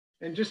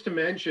And just to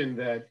mention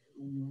that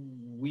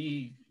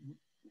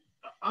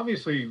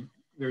obviously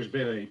there's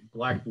been a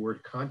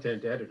Blackboard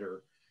content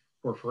editor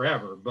for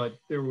forever, but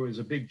there was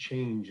a big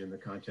change in the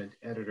content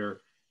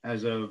editor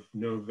as of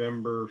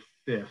November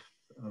 5th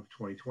of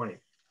 2020.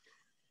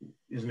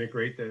 Isn't it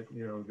great that,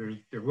 you know,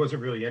 there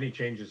wasn't really any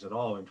changes at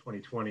all in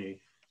 2020.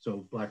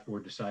 So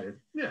Blackboard decided,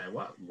 yeah,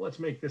 well, let's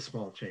make this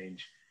small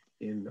change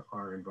in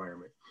our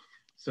environment.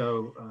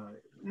 So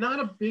not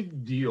a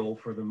big deal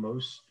for the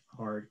most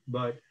part,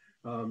 but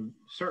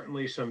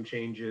certainly some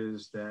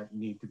changes that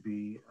need to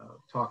be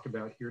talked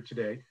about here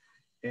today.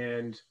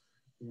 And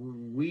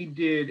we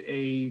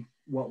did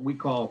what we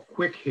call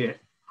quick hit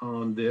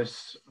on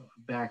this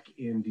back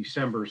in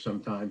December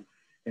sometime.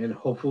 And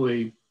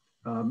hopefully,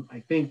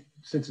 I think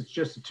since it's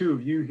just the two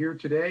of you here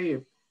today,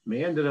 it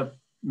may end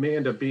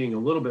up being a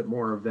little bit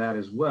more of that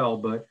as well.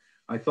 But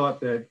I thought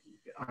that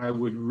I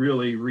would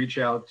really reach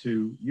out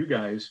to you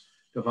guys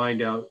to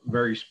find out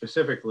very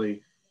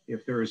specifically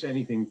if there is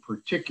anything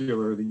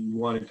particular that you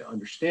wanted to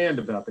understand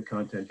about the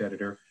content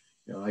editor.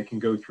 You know, I can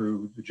go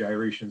through the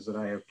gyrations that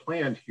I have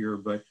planned here,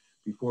 but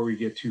before we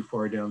get too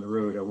far down the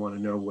road, I want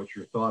to know what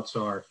your thoughts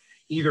are,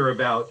 either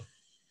about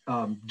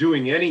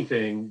doing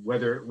anything,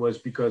 whether it was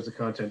because the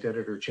content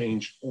editor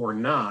changed or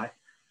not,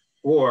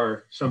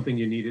 or something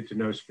you needed to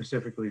know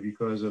specifically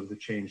because of the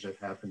change that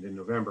happened in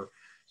November.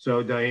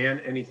 So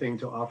Diane, anything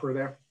to offer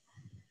there?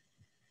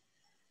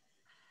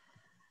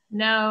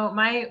 No,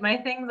 my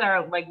things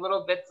are like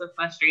little bits of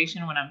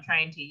frustration when I'm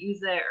trying to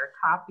use it or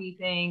copy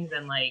things,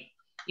 and like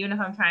even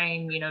if I'm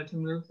trying, you know, to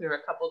move through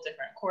a couple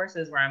different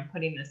courses where I'm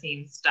putting the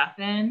same stuff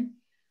in,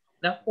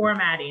 the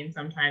formatting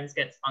sometimes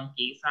gets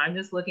funky. So I'm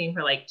just looking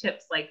for like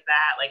tips like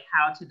that, like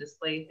how to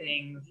display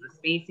things. The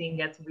spacing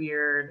gets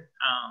weird.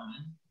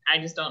 I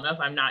just don't know if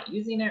I'm not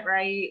using it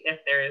right,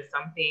 if there is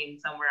something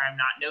somewhere I'm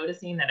not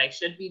noticing that I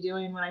should be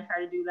doing when I try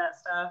to do that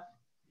stuff.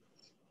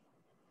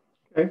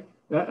 Okay,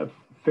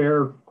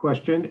 fair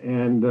question.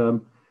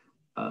 And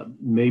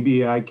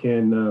maybe I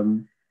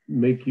can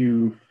make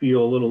you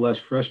feel a little less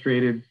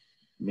frustrated,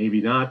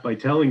 maybe not, by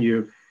telling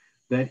you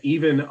that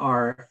even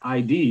our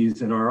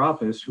IDs in our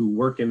office who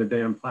work in the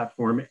damn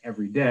platform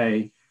every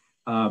day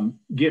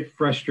get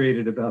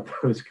frustrated about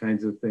those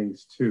kinds of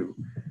things too.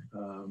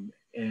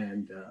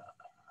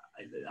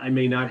 I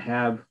may not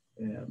have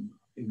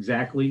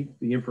exactly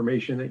the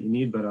information that you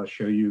need, but I'll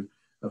show you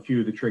a few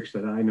of the tricks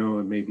that I know,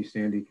 and maybe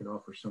Sandy can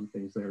offer some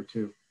things there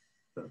too.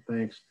 So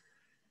thanks.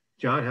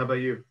 John, how about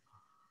you?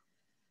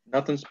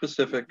 Nothing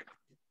specific.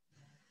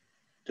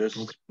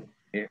 Just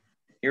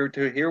here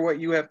to hear what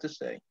you have to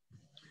say.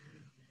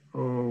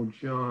 Oh,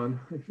 John,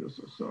 I feel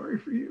so sorry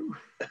for you.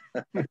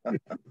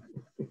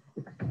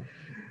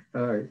 All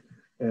right.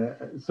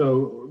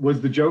 So was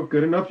the joke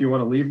good enough? You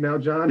want to leave now,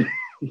 John?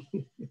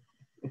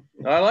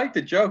 I like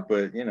the joke,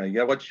 but you know, you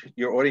got to watch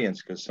your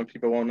audience because some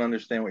people won't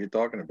understand what you're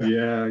talking about.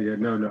 Yeah,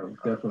 no,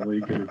 definitely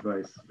good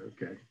advice.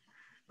 Okay,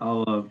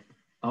 I'll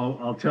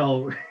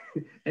tell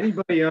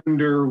anybody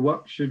under,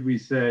 what should we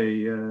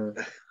say,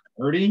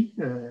 30?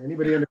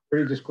 Anybody under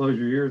 30? Just close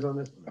your ears on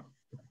this.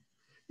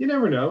 You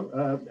never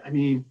know. I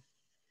mean,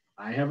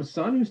 I have a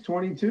son who's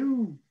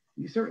 22.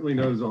 He certainly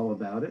knows all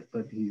about it,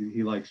 but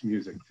he likes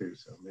music too,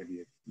 so maybe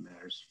it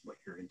matters what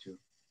you're into.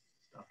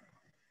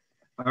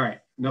 All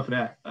right, enough of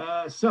that.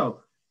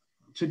 So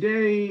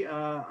today,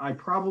 I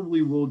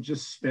probably will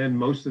just spend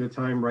most of the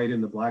time right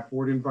in the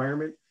Blackboard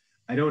environment.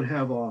 I don't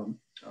have a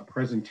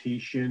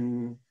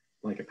presentation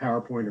like a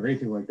PowerPoint or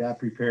anything like that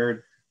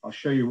prepared. I'll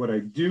show you what I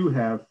do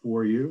have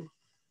for you.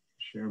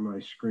 Share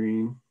my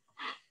screen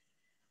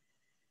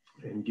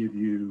and give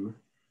you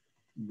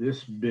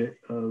this bit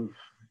of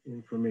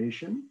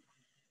information.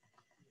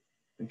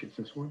 I think it's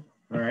this one.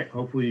 All right,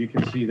 hopefully you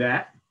can see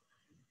that.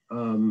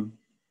 I'm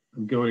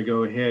going to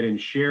go ahead and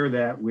share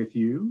that with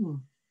you.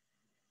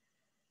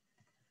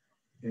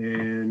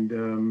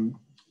 And,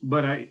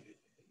 but I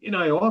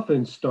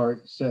often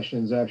start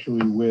sessions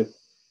actually with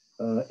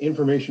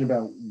information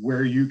about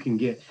where you can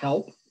get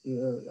help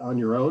on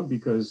your own,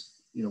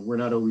 because, you know, we're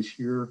not always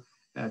here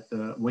at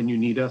when you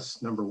need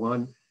us, number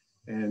one.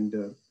 And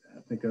I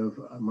think of,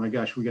 my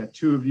gosh, we got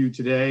 2 of you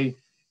today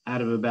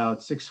out of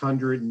about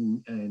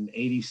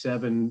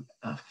 687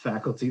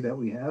 faculty that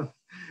we have.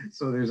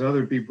 So there's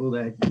other people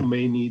that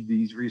may need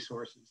these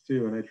resources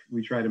too, and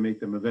we try to make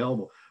them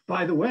available.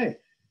 By the way,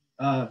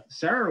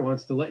 Sarah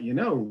wants to let you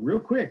know real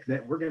quick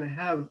that we're going to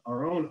have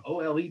our own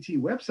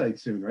OLET website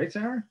soon, right,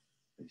 Sarah?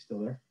 Are you still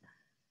there?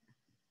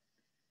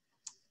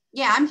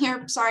 Yeah, I'm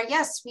here. Sorry.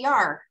 Yes, we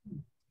are.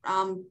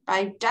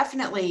 I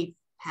definitely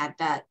had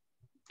that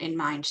in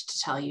mind to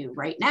tell you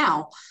right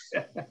now.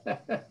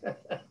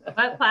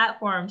 What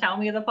platform? Tell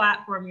me the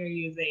platform you're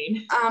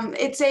using.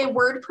 It's a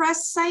WordPress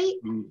site.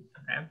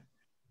 Okay.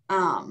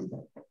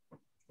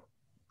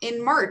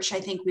 In March, I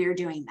think we are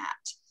doing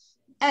that.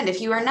 And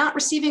if you are not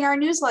receiving our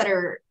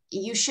newsletter,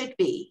 you should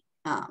be.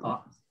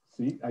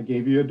 See, I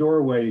gave you a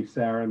doorway,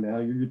 Sarah. Now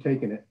you're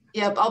taking it.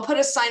 Yep, I'll put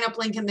a sign up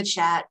link in the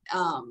chat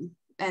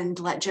and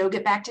let Joe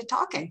get back to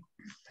talking.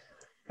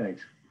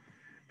 Thanks.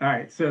 All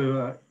right,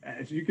 so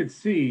as you can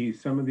see,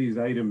 some of these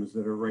items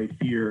that are right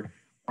here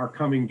are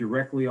coming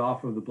directly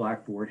off of the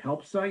Blackboard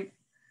help site.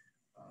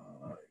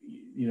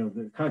 You know,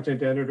 the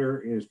content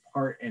editor is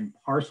part and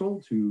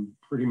parcel to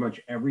pretty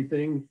much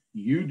everything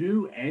you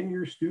do and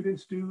your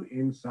students do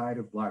inside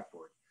of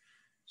Blackboard.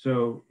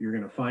 So you're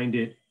going to find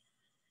it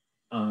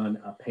on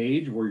a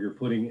page where you're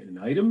putting an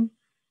item.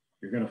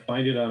 You're going to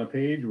find it on a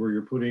page where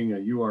you're putting a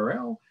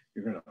URL.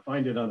 You're going to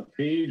find it on a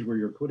page where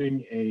you're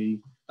putting a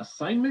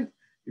assignment.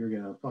 You're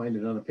going to find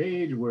it on a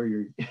page where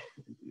you're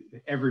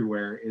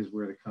everywhere is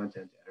where the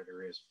content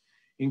editor is,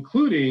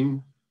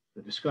 including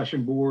the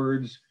discussion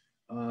boards.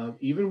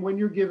 Even when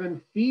you're given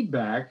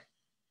feedback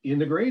in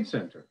the grade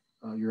center,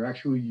 you're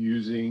actually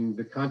using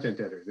the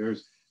content editor.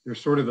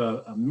 There's sort of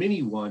a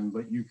mini one,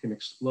 but you can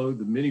explode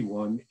the mini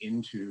one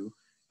into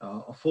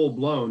a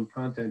full-blown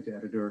content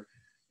editor,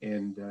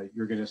 and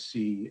you're going to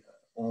see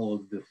all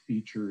of the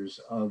features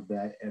of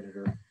that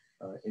editor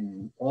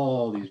in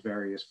all these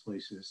various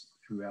places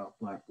throughout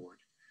Blackboard.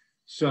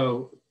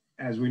 So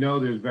as we know,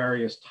 there's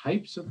various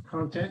types of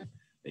content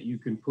that you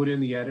can put in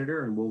the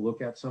editor, and we'll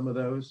look at some of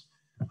those.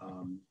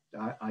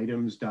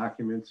 Items,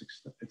 documents,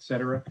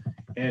 etc.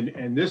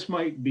 And this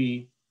might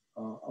be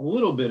a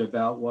little bit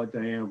about what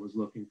Diane was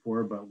looking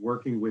for, but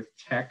working with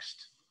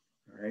text,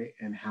 all right,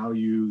 and how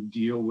you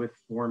deal with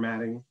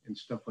formatting and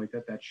stuff like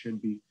that, that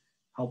should be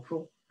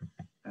helpful.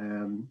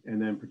 And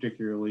then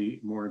particularly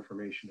more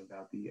information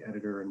about the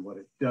editor and what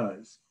it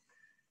does.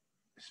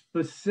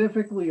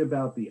 Specifically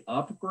about the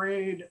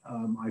upgrade,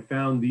 I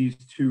found these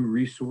two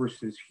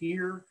resources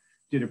here,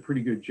 did a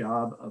pretty good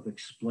job of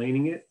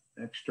explaining it,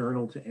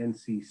 external to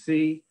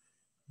NCC.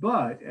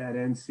 But at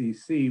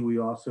NCC, we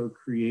also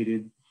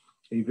created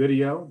a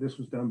video. This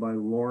was done by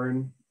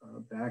Lauren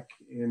back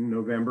in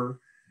November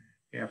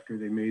after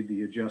they made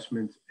the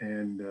adjustments,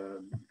 and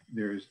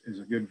there's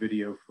a good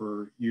video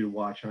for you to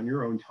watch on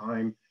your own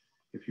time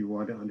if you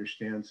want to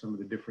understand some of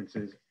the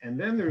differences. And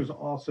then there's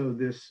also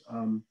this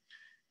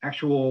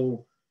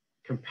actual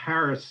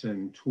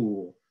comparison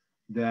tool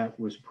that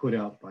was put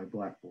out by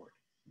Blackboard.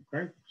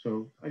 Okay,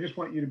 so I just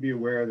want you to be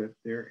aware that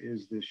there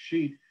is this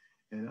sheet,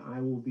 and I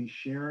will be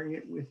sharing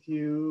it with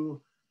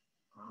you.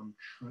 I'm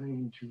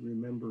trying to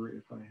remember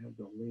if I have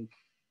the link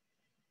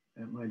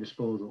at my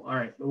disposal. All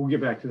right, we'll get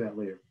back to that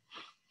later.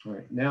 All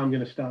right, now I'm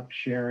going to stop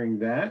sharing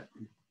that,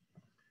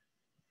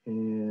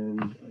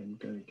 and I'm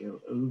going to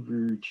go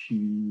over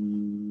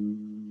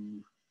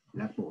to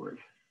Blackboard.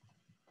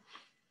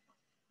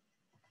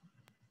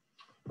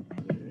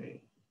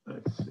 Okay,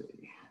 let's see.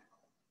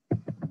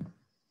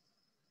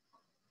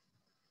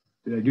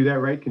 Did I do that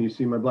right? Can you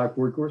see my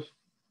Blackboard course?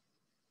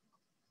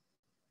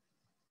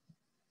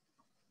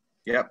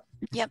 Yep.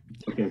 Yep.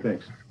 Okay,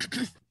 thanks.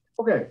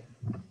 Okay,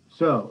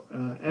 so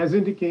as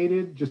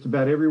indicated, just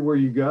about everywhere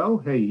you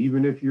go, hey,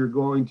 even if you're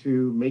going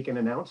to make an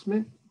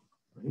announcement,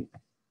 right?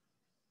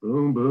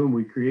 Boom, boom,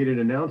 we create an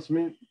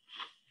announcement.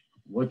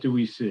 What do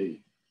we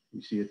see?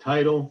 We see a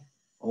title,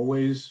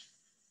 always,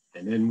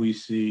 and then we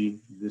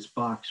see this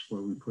box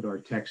where we put our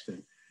text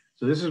in.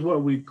 So this is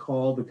what we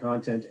call the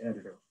content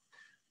editor.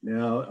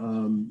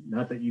 Now,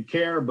 not that you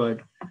care,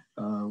 but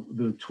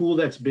the tool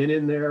that's been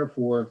in there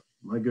for,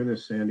 my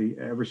goodness, Sandy,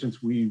 ever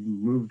since we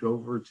moved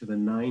over to the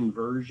 9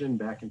 version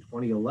back in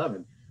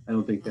 2011, I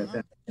don't think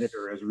that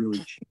editor has really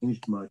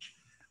changed much.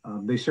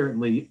 They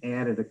certainly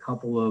added a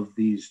couple of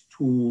these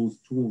tools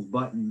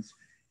buttons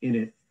in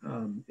it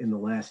in the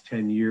last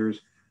 10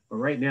 years. But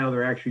right now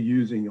they're actually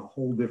using a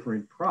whole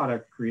different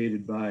product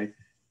created by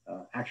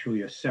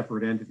actually a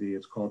separate entity.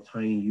 It's called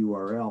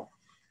TinyURL.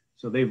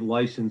 So they've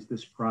licensed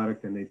this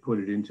product and they put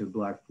it into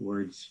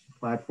Blackboard's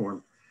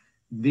platform.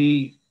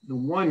 The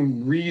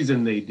one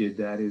reason they did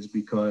that is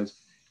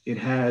because it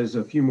has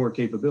a few more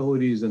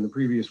capabilities than the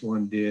previous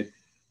one did.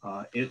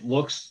 It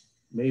looks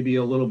maybe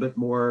a little bit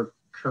more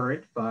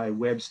current by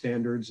web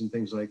standards and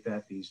things like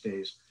that these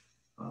days,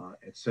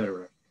 et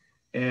cetera.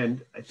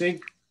 And I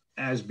think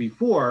as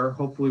before,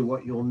 hopefully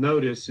what you'll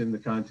notice in the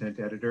content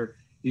editor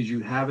is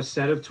you have a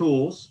set of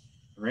tools,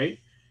 right?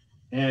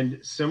 And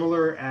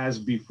similar as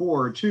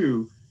before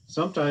too,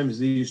 sometimes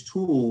these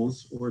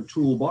tools or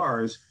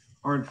toolbars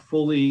aren't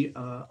fully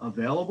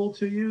available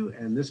to you.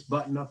 And this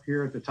button up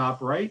here at the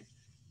top right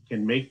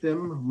can make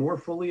them more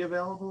fully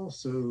available.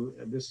 So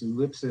this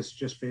ellipsis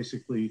just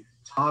basically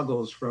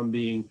toggles from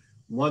being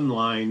one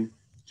line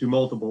to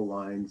multiple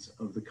lines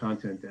of the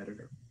content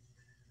editor.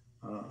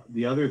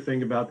 The other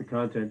thing about the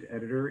content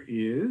editor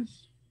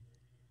is,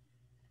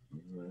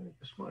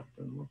 guess what?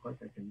 Doesn't look like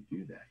I can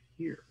do that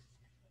here.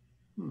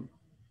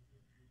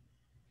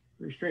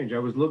 Very strange. I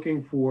was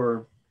looking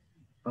for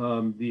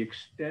the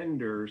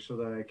extender so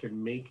that I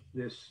can make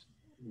this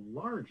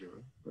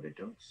larger, but I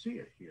don't see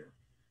it here.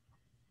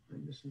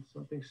 I'm missing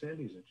something,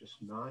 Sandy. Is it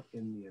just not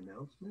in the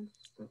announcements?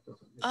 That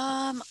doesn't make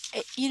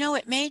sense. You know,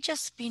 it may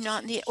just be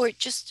not in the, or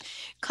just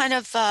kind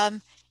of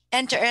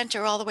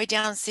enter all the way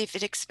down and see if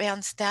it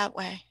expands that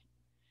way.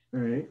 All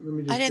right, let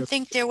me just. I didn't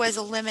think there was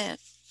a limit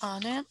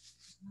on it.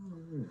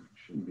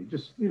 Shouldn't be.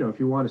 Just, you know, if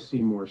you want to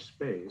see more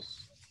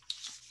space.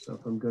 So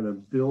if I'm going to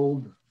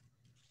build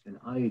an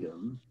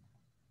item.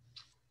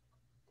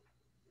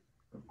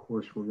 Of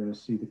course, we're going to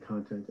see the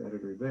content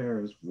editor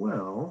there as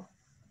well.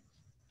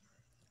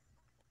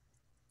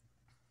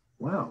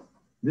 Wow,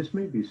 this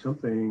may be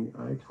something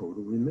I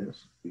totally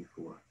missed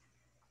before.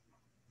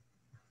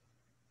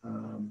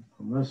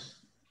 Unless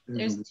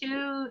there's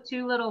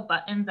two little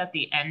buttons at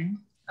the end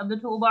of the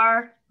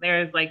toolbar.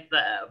 There's like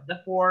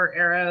the 4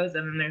 arrows,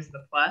 and then there's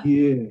the plus.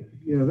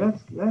 Yeah,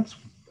 that's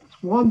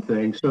one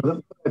thing. So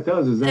what that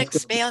does is that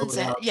expands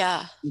it.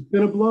 Yeah, it's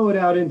going to blow it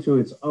out into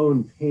its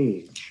own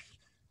page,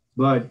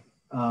 but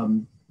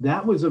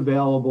that was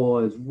available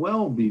as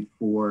well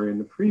before in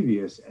the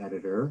previous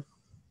editor.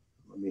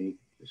 Let me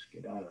just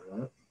get out of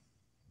that.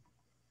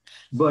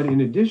 But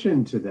in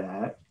addition to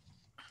that,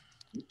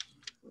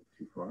 not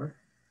too far.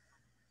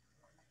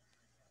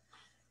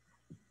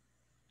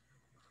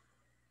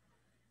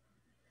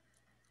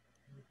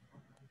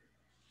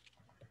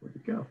 Where'd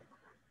it go?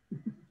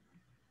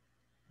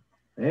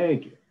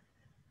 Thank you.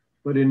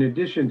 But in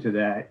addition to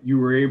that, you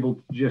were able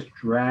to just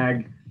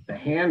drag the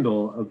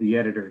handle of the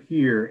editor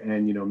here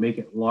and, you know, make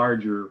it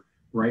larger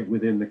right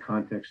within the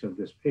context of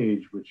this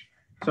page, which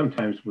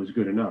sometimes was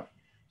good enough.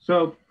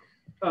 So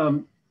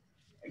I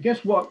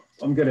guess what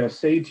I'm going to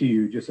say to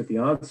you just at the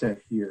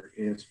onset here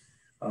is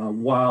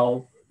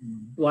while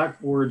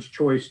Blackboard's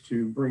choice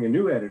to bring a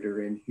new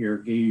editor in here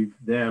gave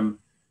them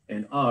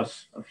and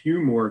us a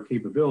few more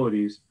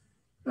capabilities,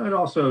 it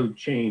also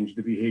changed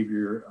the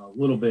behavior a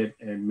little bit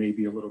and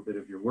maybe a little bit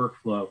of your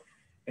workflow.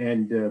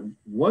 And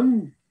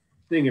one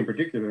thing in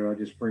particular I'll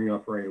just bring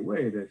up right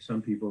away that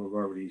some people have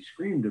already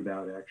screamed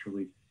about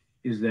actually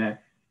is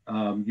that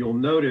you'll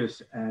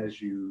notice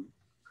as you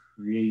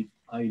create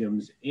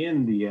items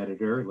in the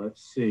editor,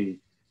 let's see,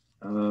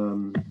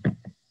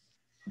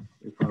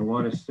 if I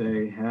want to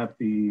say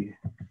happy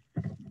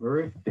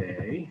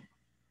birthday,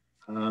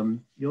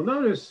 you'll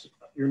notice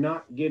you're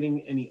not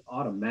getting any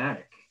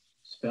automatic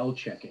spell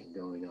checking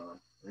going on,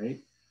 right?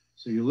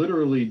 So you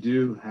literally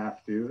do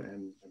have to,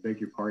 and I beg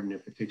your pardon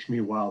if it takes me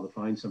a while to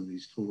find some of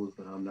these tools,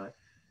 but I'm not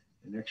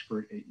an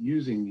expert at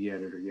using the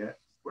editor yet.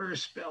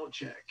 Where's spell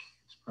check?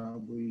 It's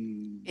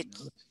probably,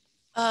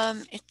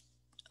 oh,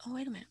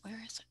 wait a minute,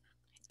 where is it?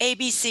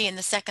 ABC in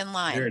the second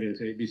line. There it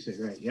is, ABC,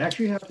 right. You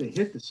actually have to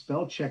hit the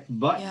spell check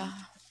button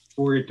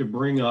for it to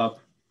bring up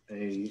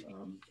a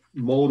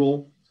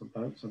modal,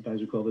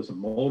 sometimes we call this a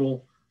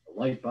modal, a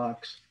light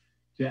box,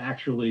 to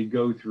actually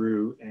go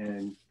through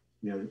and,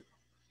 you know,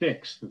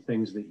 fix the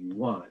things that you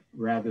want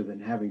rather than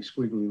having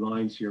squiggly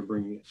lines here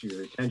bringing it to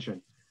your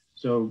attention.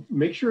 So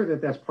make sure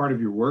that that's part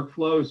of your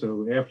workflow.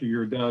 So after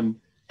you're done,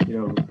 you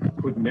know,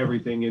 putting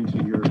everything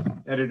into your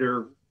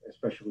editor,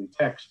 especially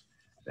text,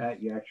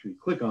 that you actually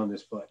click on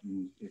this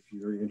button if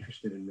you're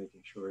interested in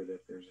making sure that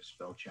there's a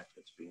spell check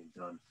that's being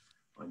done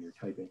on your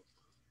typing.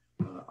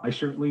 I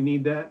certainly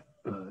need that,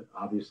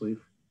 obviously,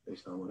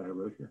 based on what I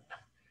wrote here.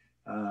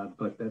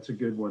 But that's a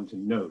good one to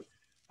note.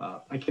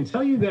 I can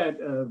tell you that,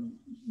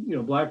 you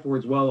know,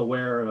 Blackboard's well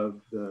aware of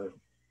the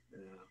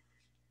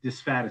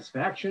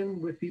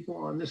dissatisfaction with people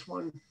on this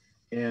one.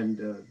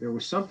 And there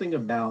was something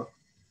about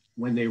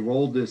when they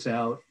rolled this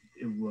out,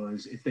 it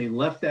was, if they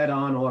left that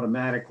on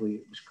automatically,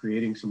 it was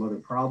creating some other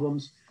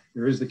problems.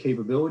 There is the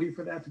capability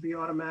for that to be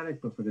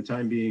automatic, but for the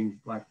time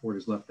being, Blackboard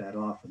has left that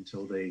off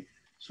until they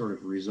sort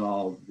of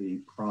resolve the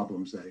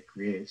problems that it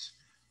creates.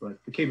 But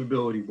the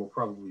capability will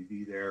probably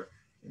be there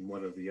in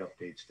one of the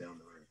updates down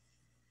the road.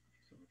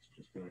 So it's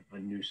just a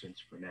nuisance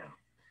for now.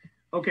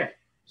 Okay,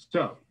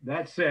 so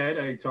that said,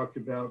 I talked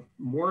about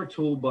more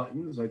tool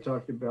buttons. I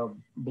talked about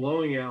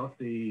blowing out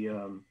the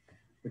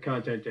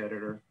content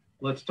editor.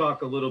 Let's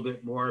talk a little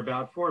bit more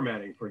about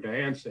formatting for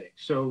Diane's sake.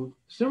 So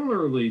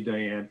similarly,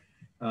 Diane,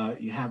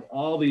 you have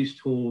all these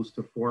tools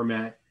to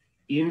format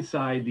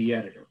inside the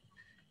editor.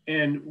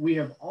 And we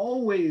have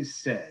always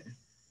said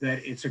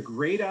that it's a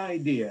great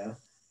idea,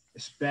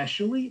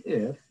 especially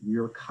if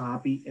you're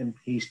copy and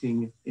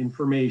pasting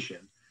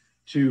information,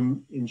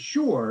 to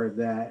ensure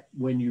that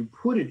when you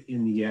put it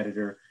in the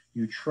editor,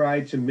 you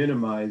try to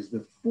minimize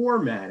the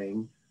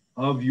formatting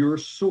of your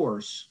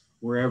source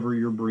wherever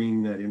you're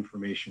bringing that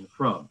information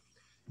from.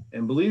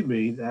 And believe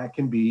me, that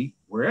can be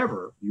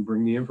wherever you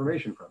bring the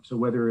information from. So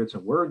whether it's a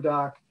Word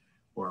doc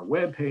or a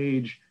web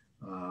page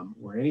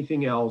or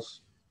anything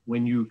else,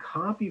 when you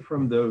copy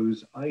from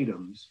those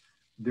items,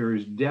 there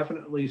is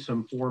definitely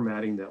some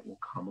formatting that will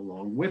come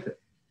along with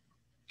it.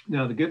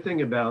 Now, the good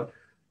thing about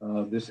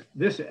this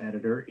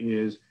editor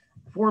is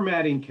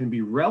formatting can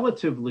be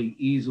relatively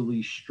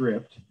easily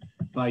stripped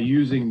by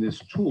using this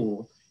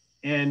tool.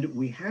 And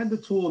we had the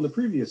tool in the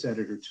previous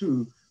editor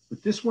too,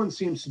 but this one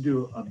seems to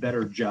do a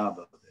better job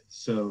of it.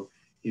 So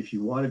if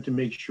you wanted to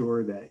make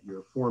sure that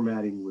your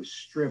formatting was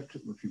stripped,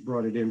 if you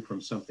brought it in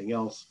from something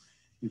else,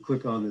 you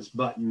click on this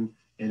button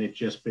and it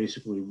just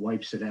basically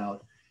wipes it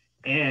out.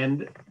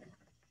 And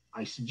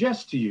I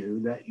suggest to you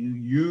that you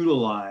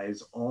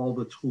utilize all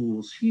the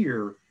tools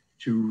here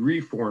to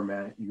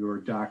reformat your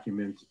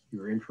document,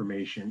 your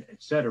information,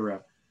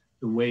 etc.,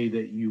 the way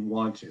that you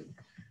want to.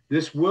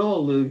 This will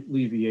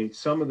alleviate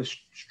some of the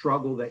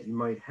struggle that you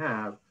might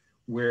have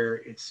where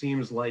it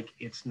seems like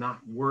it's not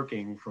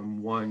working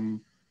from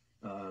one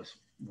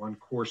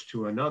course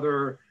to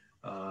another.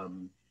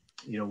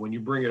 You know, when you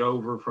bring it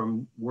over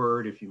from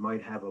Word, if you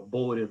might have a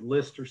bulleted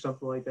list or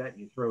something like that, and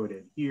you throw it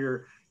in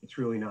here, it's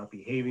really not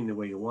behaving the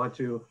way you want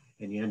to,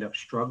 and you end up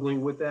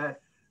struggling with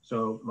that.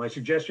 So my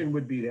suggestion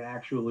would be to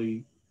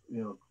actually,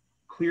 you know,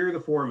 clear the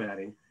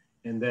formatting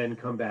and then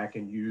come back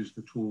and use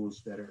the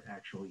tools that are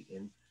actually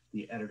in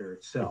the editor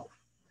itself.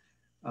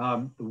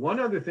 The one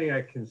other thing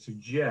I can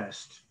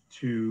suggest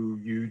to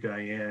you,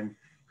 Diane,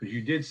 because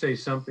you did say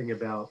something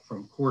about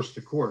from course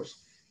to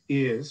course,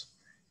 is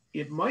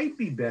it might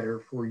be better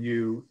for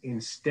you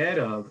instead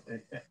of,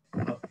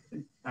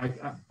 I'm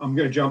going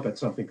to jump at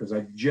something because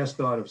I just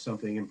thought of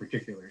something in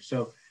particular.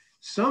 So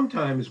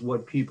sometimes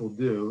what people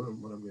do, and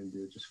what I'm going to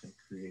do is just going to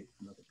create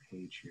another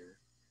page here.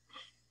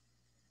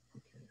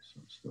 Okay,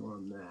 so I'm still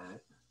on that.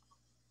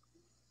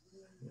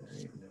 All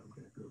right, now I'm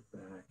going to go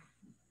back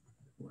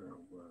where I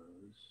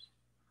was.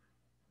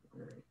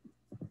 All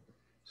right.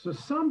 So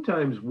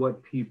sometimes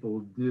what people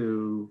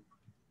do,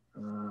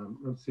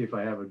 let's see if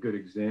I have a good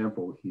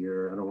example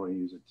here. I don't want to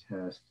use a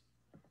test.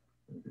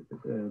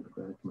 Come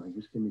on,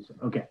 just give me some.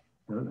 Okay,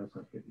 no, that's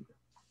not good either.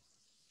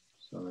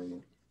 Sorry.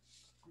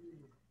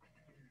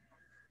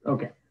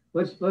 Okay,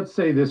 let's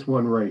say this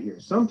one right here.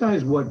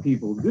 Sometimes what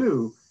people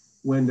do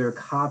when they're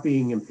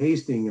copying and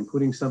pasting and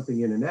putting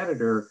something in an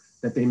editor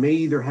that they may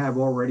either have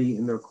already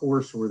in their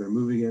course or they're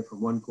moving it from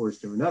one course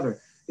to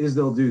another is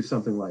they'll do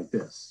something like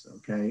this,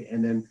 okay?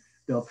 And then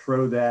they'll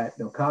throw that,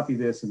 they'll copy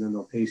this and then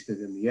they'll paste it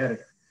in the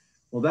editor.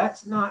 Well,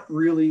 that's not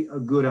really a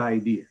good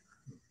idea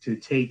to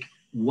take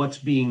what's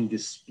being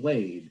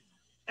displayed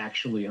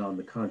actually on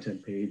the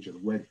content page or the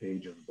web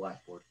page of the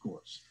Blackboard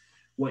course.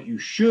 What you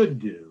should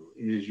do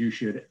is you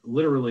should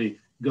literally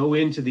go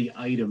into the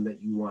item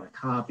that you want to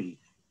copy,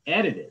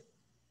 edit it,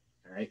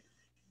 all right,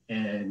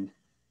 and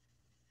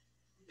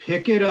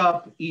pick it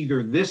up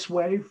either this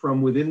way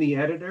from within the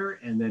editor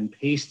and then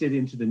paste it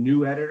into the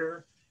new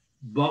editor.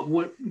 But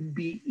what would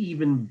be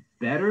even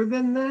better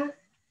than that,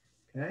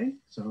 okay?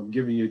 So I'm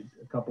giving you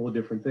a couple of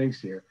different things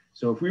here.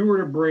 So if we were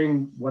to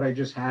bring what I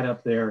just had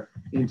up there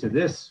into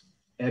this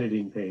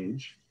editing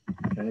page,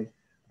 okay,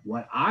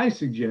 what I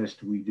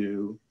suggest we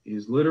do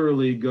is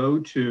literally go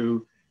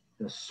to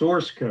the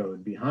source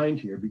code behind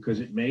here because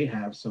it may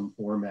have some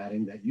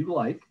formatting that you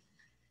like.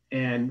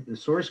 And the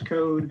source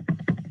code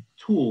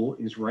tool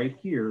is right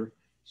here.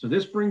 So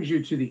this brings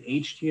you to the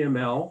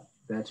HTML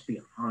that's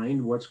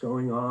behind what's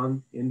going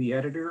on in the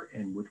editor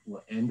and which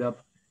will end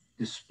up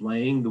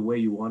displaying the way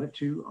you want it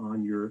to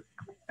on your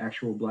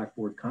actual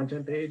Blackboard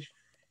content page,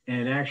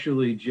 and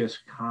actually just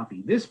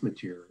copy this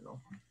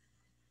material.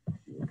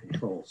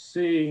 Control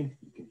C,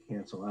 you can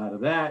cancel out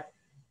of that,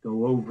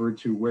 go over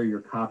to where you're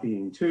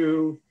copying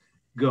to,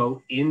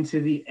 go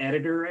into the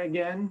editor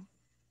again,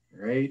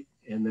 right?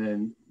 And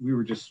then we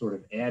were just sort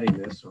of adding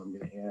this, so I'm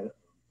going to add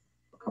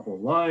a couple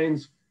of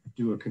lines,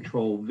 do a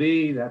Control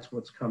V, that's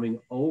what's coming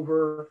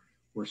over.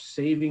 We're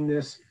saving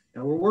this.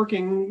 Now we're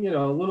working, you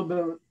know, a little bit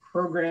of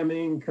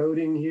programming,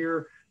 coding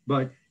here,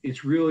 but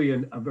it's really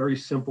a very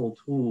simple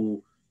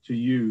tool to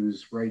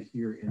use right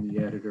here in the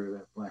editor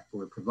that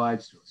Blackboard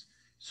provides to us.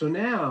 So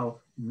now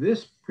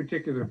this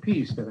particular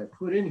piece that I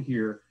put in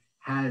here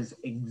has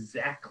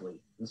exactly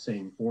the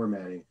same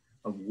formatting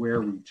of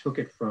where we took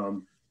it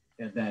from,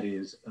 and that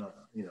is,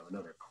 you know,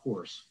 another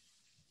course,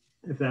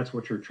 if that's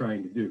what you're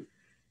trying to do.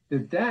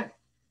 Did that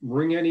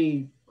ring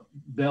any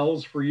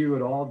bells for you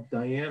at all,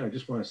 Diane? I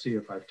just want to see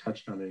if I've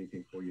touched on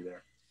anything for you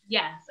there.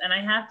 Yes, and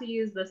I have to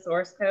use the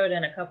source code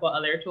and a couple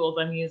other tools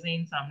I'm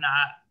using, so I'm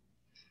not,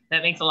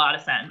 that makes a lot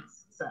of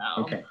sense. So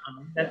okay.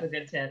 That's a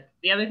good tip.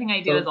 The other thing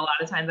I do is a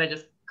lot of times I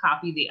just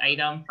copy the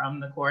item from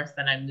the course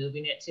that I'm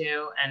moving it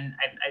to, and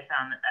I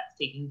found that that's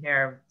taking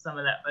care of some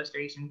of that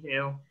frustration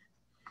too.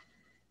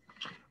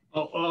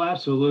 Oh,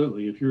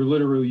 absolutely. If you're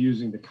literally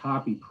using the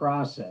copy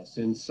process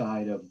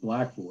inside of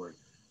Blackboard,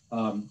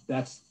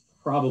 that's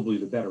probably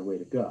the better way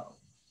to go.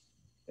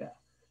 Yeah.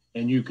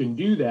 And you can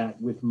do that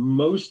with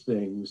most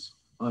things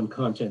on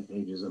content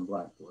pages in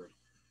Blackboard.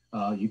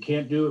 You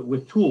can't do it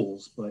with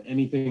tools, but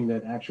anything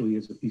that actually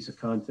is a piece of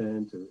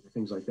content or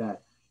things like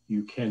that,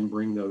 you can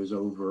bring those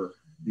over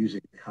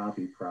using the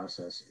copy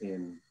process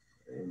in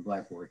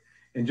Blackboard.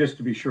 And just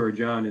to be sure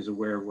John is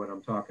aware of what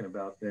I'm talking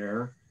about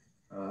there,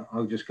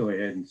 I'll just go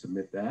ahead and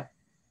submit that.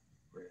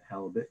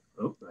 Halibut.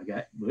 Oh, I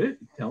got it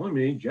telling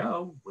me,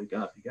 Joe, wake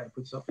up. You got to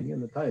put something in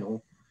the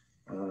title.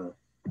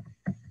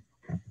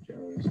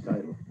 Joe's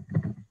title.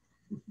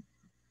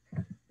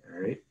 All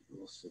right,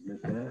 we'll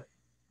submit that.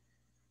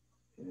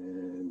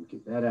 And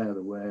get that out of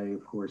the way.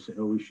 Of course, it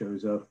always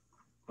shows up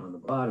on the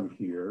bottom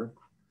here.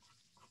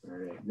 All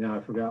right, now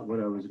I forgot what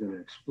I was going to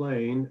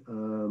explain.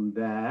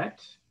 What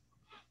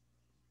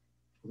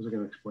was I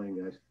going to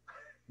explain, guys,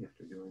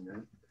 after doing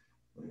that?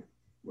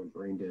 My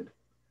brain did.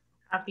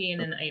 Copying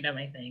an item,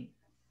 I think.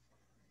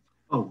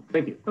 Oh,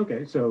 thank you.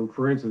 Okay, so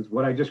for instance,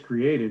 what I just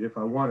created, if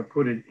I want to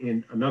put it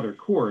in another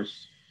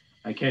course,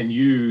 I can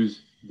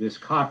use this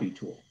copy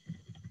tool.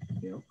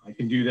 You know, I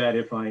can do that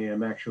if I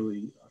am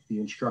actually the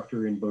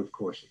instructor in both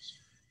courses.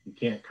 You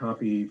can't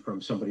copy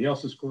from somebody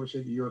else's course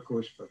into your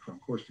course, but from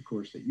course to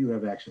course that you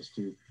have access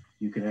to,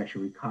 you can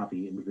actually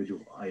copy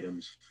individual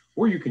items,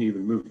 or you can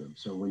even move them.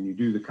 So when you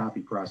do the copy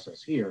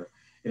process here,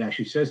 it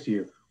actually says to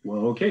you,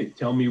 well, okay,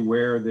 tell me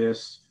where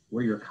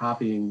you're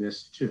copying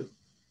this to.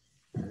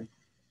 Okay?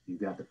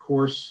 You've got the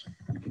course,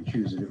 you can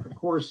choose a different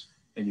course,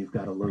 and you've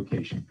got a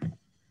location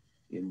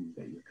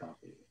that you're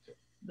copying it to.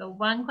 The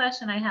one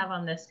question I have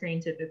on this screen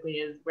typically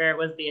is where it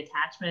was the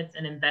attachments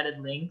and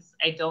embedded links.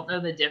 I don't know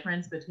the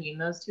difference between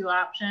those two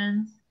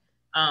options.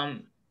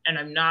 And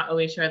I'm not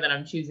always sure that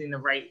I'm choosing the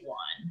right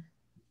one.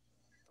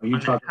 Are you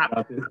talking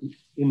about this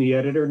in the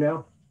editor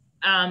now?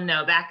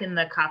 No, back in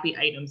the copy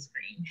item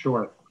screen.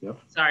 Sure, yep.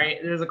 Sorry,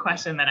 there's a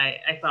question that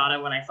I thought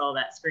of when I saw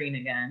that screen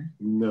again.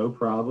 No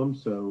problem.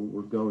 So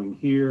we're going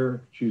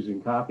here,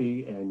 choosing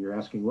copy, and you're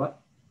asking what?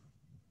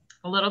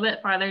 A little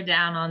bit farther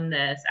down on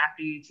this,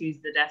 after you choose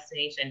the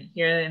destination,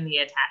 here in the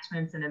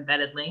attachments and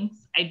embedded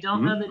links, I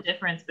don't know the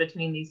difference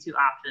between these two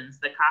options,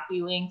 the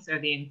copy links or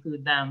the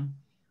include them.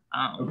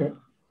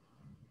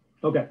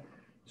 Okay.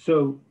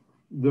 So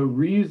the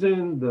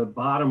reason the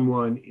bottom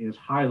one is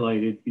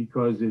highlighted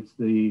because it's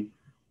the,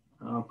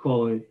 I'll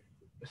call it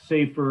a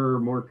safer,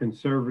 more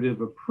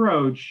conservative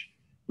approach,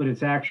 but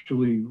it's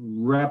actually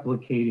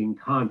replicating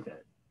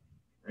content,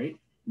 right?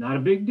 Not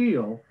a big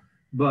deal.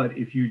 But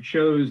if you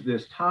chose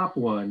this top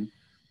one,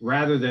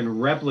 rather than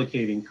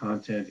replicating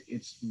content,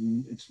 it's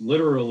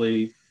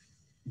literally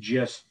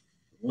just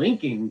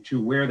linking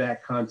to where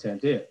that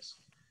content is.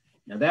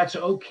 Now that's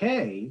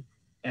okay,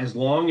 as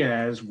long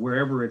as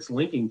wherever it's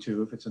linking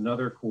to, if it's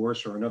another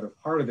course or another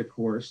part of the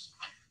course,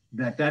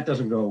 that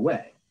doesn't go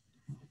away,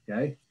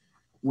 okay?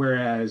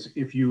 Whereas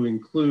if you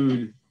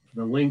include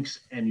the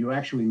links and you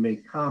actually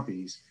make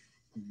copies,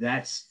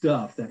 that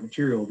stuff, that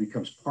material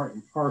becomes part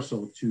and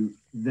parcel to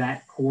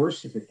that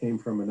course, if it came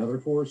from another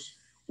course,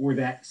 or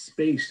that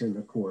space in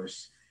the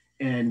course.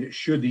 And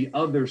should the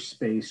other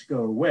space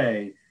go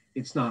away,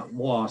 it's not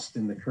lost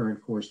in the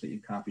current course that you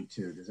copied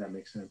to. Does that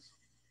make sense?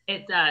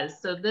 It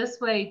does. So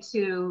this way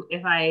too,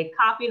 if I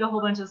copied a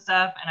whole bunch of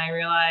stuff and I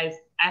realize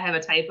I have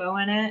a typo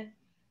in it,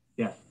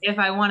 yeah. If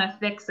I want to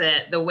fix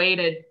it, the way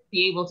to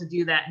be able to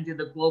do that and do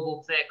the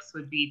global fix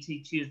would be to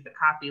choose the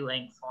copy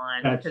links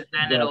one, because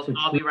then it'll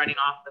all be running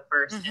off the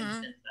first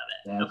instance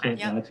of it.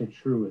 That's a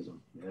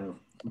truism.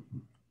 Yeah.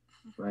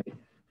 Right.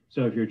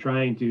 So if you're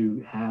trying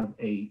to have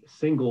a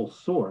single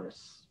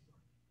source,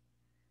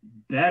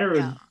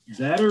 better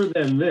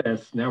than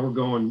this, now we're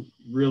going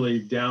really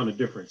down a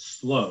different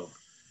slope,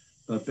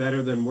 but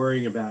better than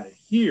worrying about it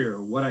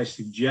here, what I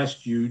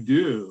suggest you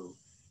do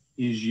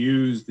is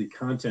use the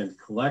content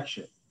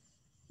collection,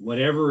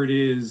 whatever it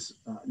is.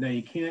 Now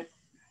you can't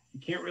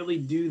really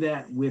do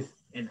that with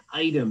an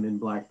item in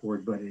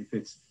Blackboard, but if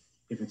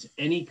it's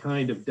any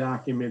kind of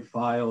document,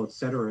 file, et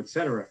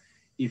cetera,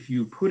 if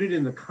you put it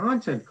in the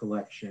content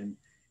collection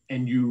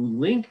and you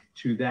link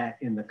to that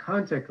in the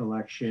content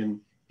collection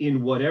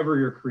in whatever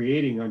you're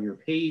creating on your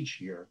page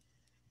here,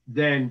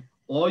 then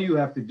all you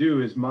have to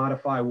do is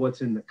modify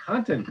what's in the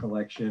content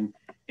collection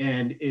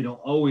and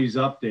it'll always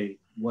update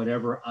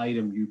whatever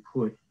item you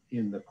put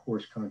in the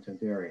course content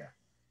area.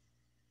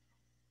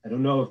 I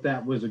don't know if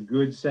that was a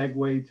good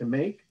segue to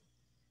make,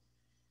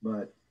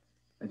 but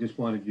I just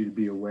wanted you to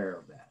be aware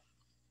of that.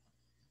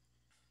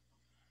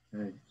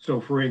 Okay. So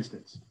for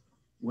instance,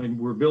 when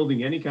we're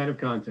building any kind of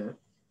content,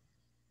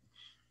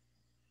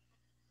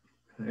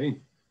 okay,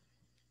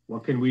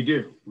 what can we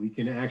do? We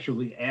can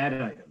actually add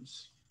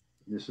items.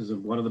 This is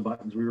one of the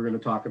buttons we were going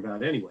to talk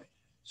about anyway.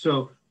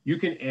 So you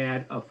can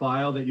add a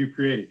file that you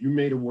created. You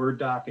made a Word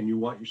doc and you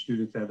want your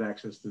students to have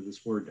access to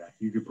this Word doc.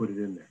 You could put it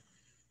in there.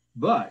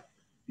 But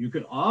you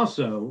could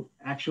also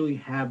actually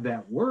have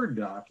that Word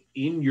doc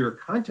in your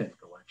content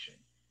collection.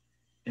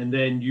 And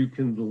then you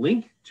can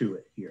link to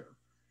it here.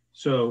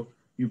 So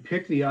you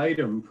pick the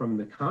item from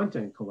the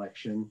content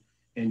collection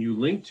and you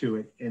link to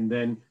it, and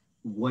then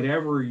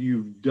whatever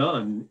you've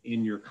done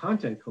in your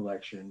content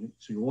collection,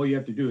 so all you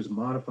have to do is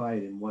modify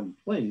it in one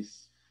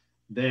place,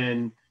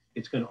 then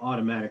it's going to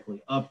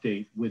automatically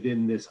update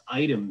within this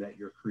item that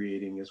you're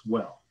creating as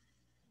well.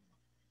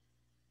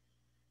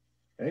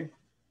 Okay.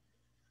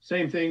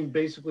 Same thing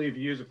basically if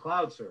you use a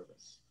cloud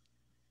service.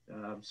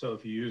 So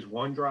if you use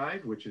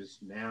OneDrive, which is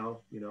now,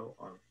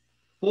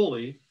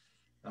 fully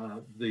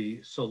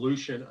the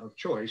solution of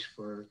choice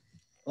for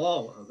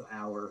all of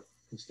our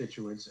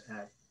constituents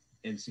at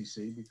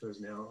NCC, because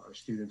now our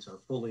students are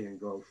fully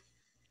engulfed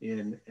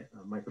in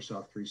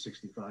Microsoft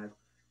 365.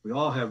 We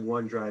all have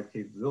OneDrive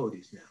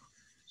capabilities now.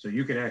 So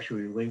you can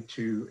actually link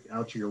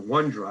out to your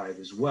OneDrive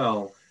as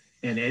well.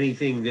 And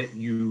anything that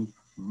you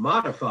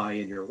modify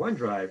in your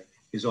OneDrive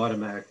is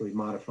automatically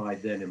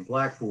modified then in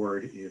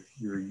Blackboard if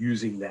you're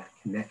using that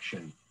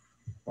connection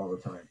all the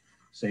time.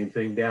 Same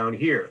thing down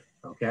here,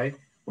 okay?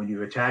 When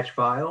you attach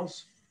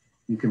files,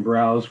 you can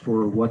browse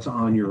for what's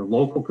on your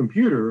local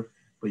computer,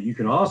 but you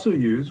can also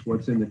use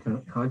what's in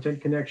the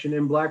content connection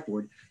in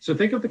Blackboard. So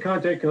think of the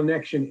content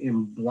connection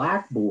in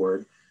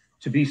Blackboard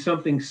to be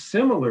something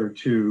similar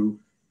to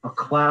a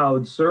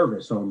cloud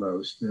service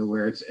almost,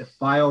 where it's a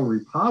file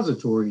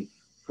repository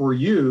for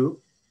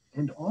you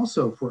and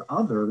also for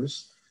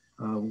others.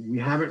 We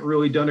haven't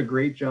really done a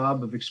great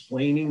job of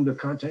explaining the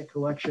content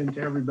collection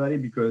to everybody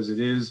because it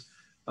is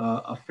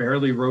a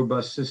fairly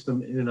robust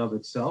system in and of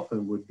itself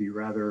and would be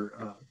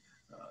rather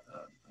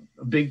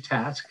a big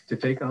task to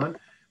take on.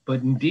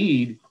 But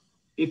indeed,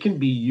 it can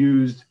be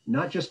used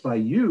not just by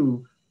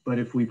you, but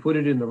if we put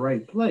it in the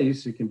right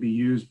place, it can be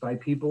used by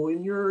people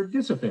in your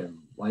discipline,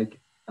 like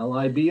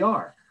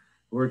LIBR,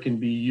 or it can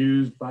be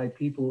used by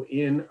people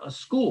in a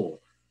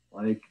school,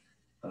 like,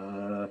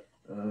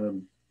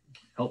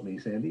 help me,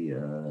 Sandy.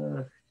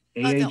 The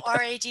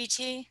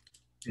RADT?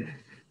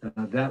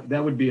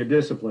 That would be a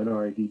discipline,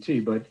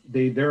 RADT, but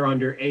they're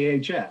under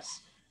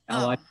AHS,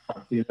 Oh.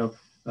 you know,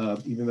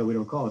 even though we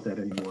don't call it that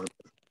anymore,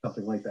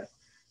 something like that.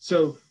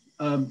 So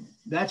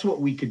that's what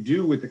we could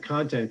do with the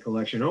content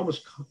collection.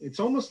 It's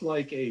almost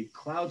like a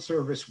cloud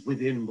service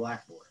within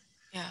Blackboard.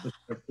 Yeah. But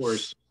of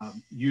course,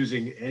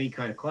 using any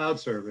kind of cloud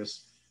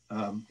service,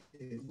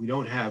 we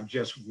don't have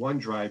just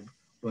OneDrive,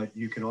 but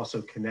you can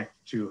also connect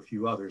to a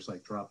few others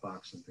like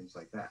Dropbox and things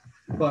like that.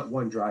 But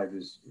OneDrive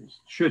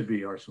should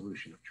be our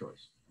solution of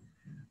choice.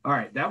 All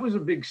right, that was a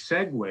big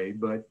segue,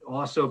 but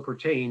also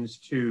pertains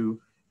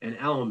to an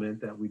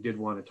element that we did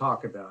want to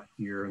talk about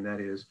here, and that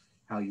is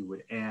how you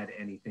would add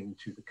anything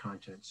to the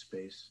content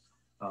space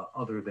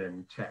other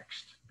than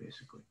text,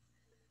 basically.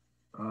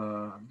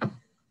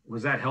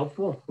 Was that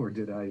helpful, or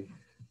did I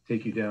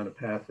take you down a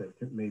path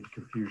that made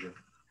confusion?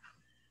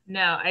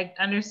 No, I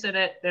understood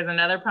it. There's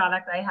another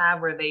product I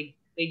have where they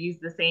use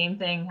the same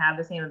thing, have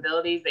the same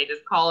abilities. They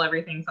just call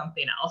everything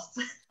something else.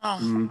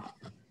 Oh.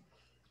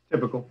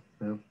 Typical.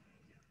 Yeah.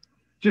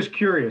 Just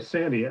curious,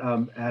 Sandy,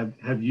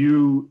 have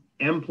you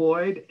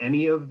employed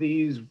any of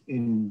these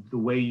in the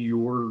way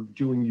you're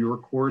doing your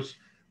course,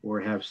 or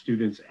have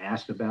students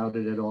asked about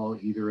it at all,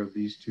 either of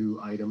these two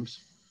items?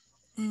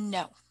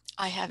 No,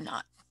 I have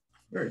not.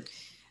 Right.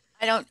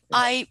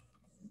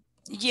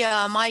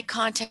 Yeah, my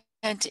content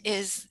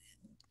is,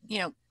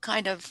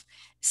 kind of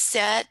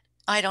set.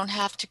 I don't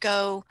have to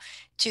go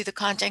to the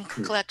content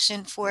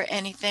collection for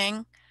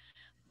anything.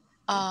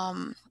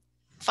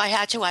 If I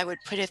had to, I would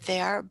put it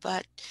there,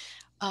 but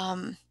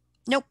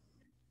nope,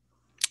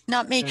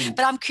 not me.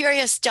 But I'm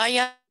curious,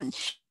 Diane,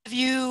 have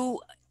you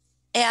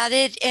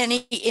added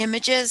any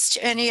images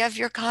to any of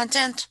your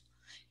content?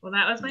 Well,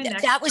 that was my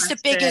next That was question.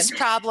 the biggest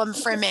problem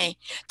for me.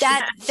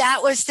 That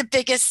was the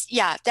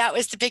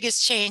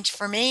biggest change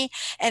for me.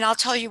 And I'll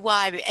tell you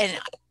why. And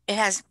it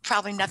has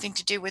probably nothing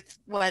to do with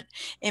what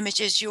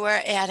images you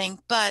are adding,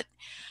 but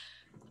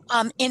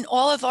in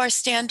all of our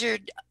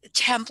standard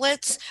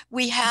templates,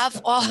 we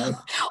have all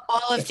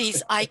of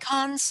these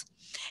icons.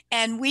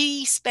 And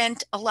we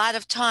spent a lot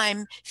of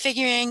time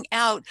figuring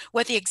out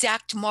what the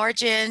exact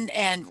margin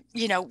and,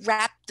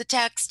 wrap the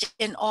text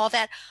and all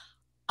that.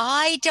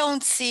 I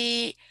don't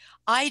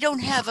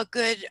have a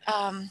good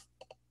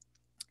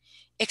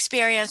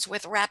experience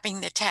with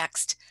wrapping the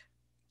text.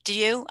 Do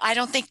you? I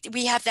don't think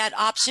we have that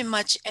option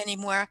much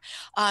anymore.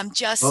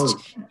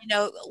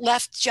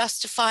 Left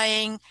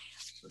justifying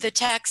the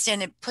text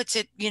and it puts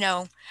it,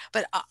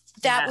 but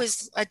that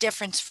was a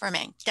difference for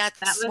me.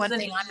 That's one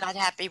thing I'm not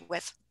happy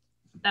with.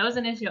 That was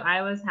an issue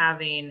I was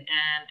having,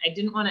 and I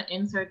didn't want to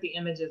insert the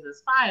images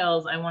as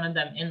files. I wanted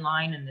them in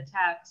line in the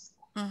text.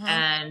 Mm-hmm.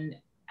 And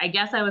I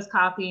guess I was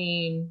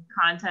copying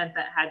content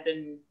that had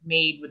been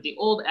made with the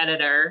old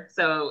editor.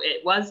 So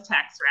it was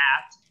text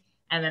wrapped,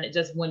 and then it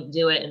just wouldn't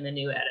do it in the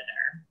new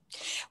editor.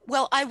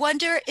 Well, I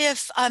wonder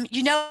if,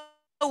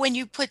 when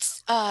you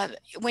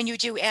when you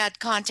do add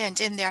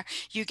content in there,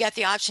 you get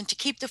the option to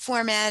keep the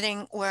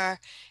formatting or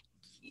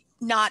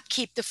not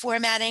keep the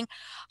formatting.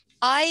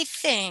 I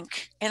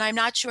think, and I'm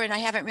not sure, and I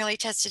haven't really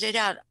tested it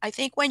out, I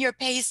think when you're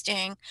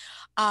pasting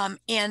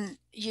in,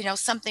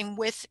 something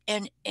with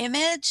an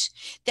image,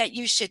 that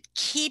you should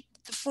keep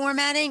the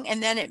formatting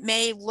and then it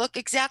may look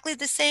exactly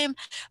the same.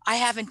 I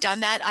haven't done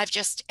that. I've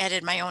just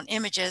edited my own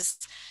images.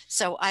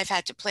 So I've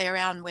had to play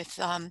around with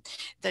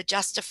the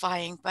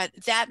justifying, but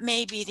that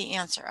may be the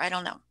answer. I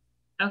don't know.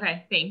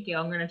 Okay, thank you.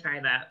 I'm going to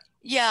try that.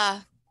 Yeah.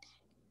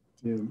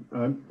 Yeah,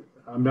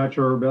 I'm not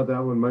sure about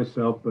that one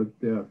myself, but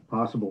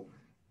possible.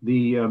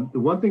 The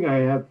one thing I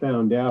have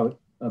found out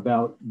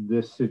about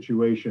this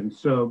situation,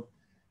 so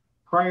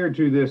prior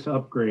to this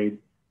upgrade,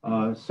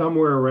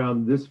 somewhere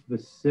around this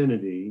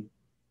vicinity,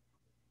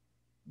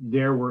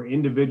 there were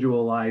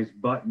individualized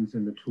buttons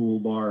in the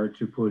toolbar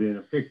to put in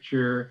a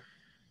picture,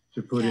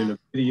 to put in a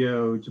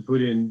video, to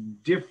put in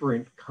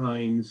different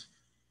kinds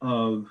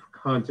of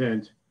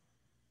content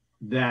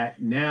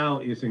that now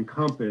is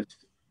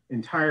encompassed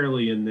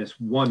entirely in this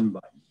one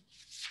button,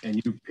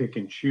 and you pick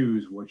and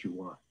choose what you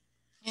want.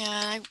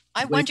 Yeah,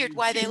 I wondered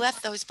why they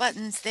left those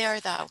buttons there,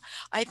 though.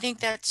 I think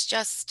that's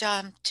just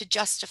to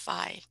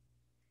justify.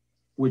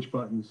 Which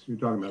buttons you're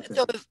talking about?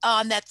 So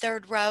on that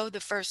third row, the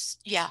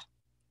first, yeah.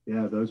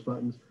 Yeah, those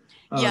buttons.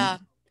 Yeah.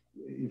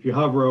 If you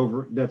hover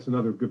over, that's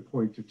another good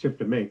tip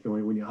to make.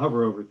 When you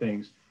hover over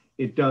things,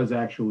 it does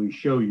actually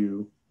show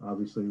you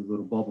obviously a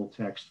little bubble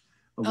text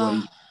of what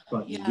each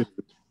button yeah. do.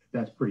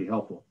 That's pretty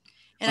helpful.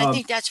 And I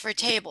think that's for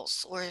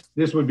tables or.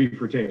 This would be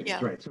for tables,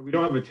 yeah. right? So we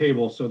don't have a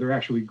table, so they're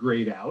actually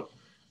grayed out.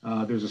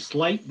 There's a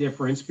slight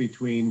difference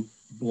between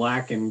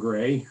black and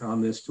gray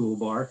on this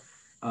toolbar.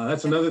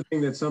 That's another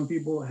thing that some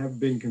people have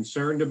been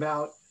concerned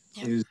about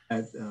is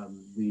that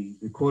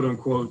the quote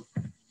unquote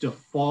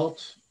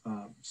default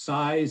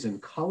size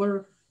and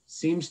color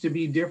seems to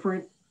be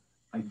different.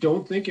 I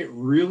don't think it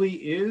really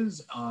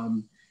is.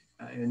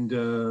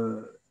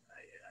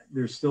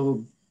 There's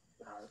still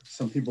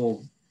some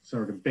people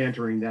sort of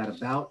bantering that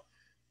about,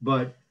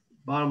 but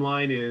bottom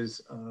line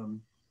is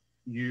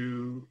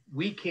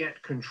we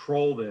can't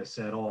control this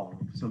at all.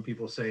 Some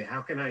people say,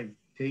 how can I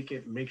take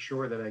it and make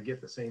sure that I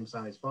get the same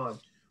size font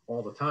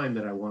all the time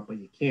that I want, but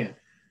you can't.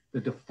 The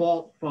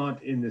default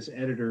font in this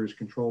editor is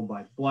controlled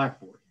by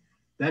Blackboard.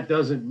 That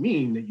doesn't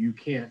mean that you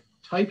can't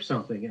type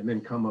something and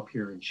then come up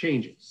here and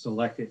change it,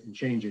 select it and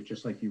change it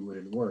just like you would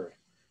in Word,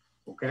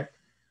 okay?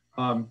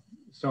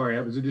 Sorry,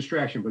 that was a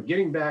distraction, but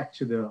getting back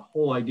to the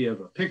whole idea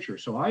of a picture.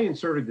 So I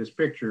inserted this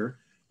picture.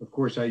 Of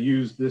course, I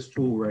used this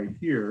tool right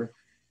here.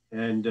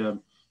 And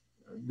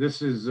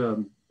this is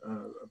a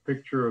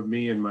picture of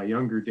me in my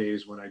younger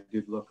days when I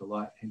did look a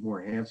lot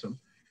more handsome.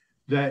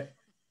 That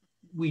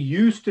we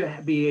used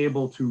to be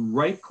able to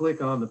right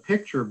click on the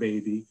picture,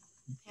 baby,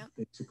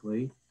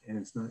 basically, and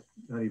it's not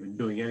even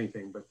doing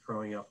anything but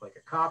throwing up like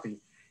a copy.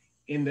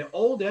 In the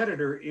old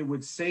editor, it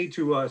would say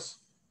to us,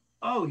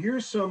 oh,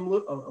 here's a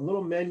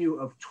little menu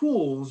of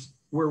tools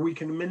where we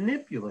can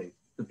manipulate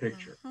the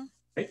picture,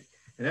 right?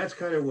 And that's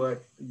kind of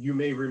what you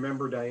may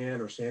remember Diane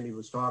or Sandy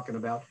was talking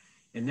about.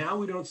 And now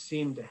we don't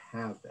seem to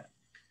have that.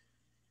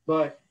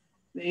 But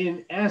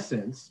in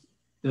essence,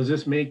 does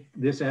this make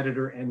this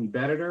editor any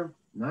better?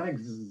 Not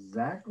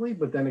exactly,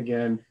 but then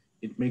again,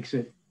 it makes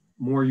it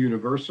more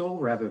universal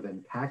rather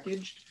than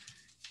packaged.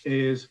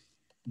 Is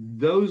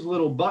those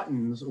little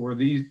buttons or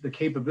the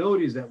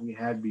capabilities that we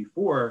had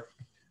before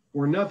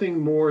were nothing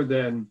more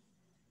than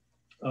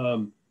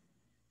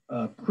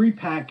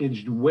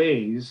prepackaged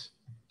ways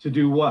to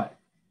do what?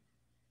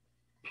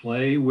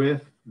 Play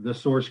with the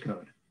source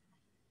code.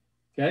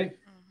 Okay,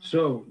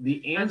 so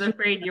the answer. I was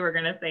afraid you were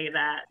going to say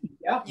that.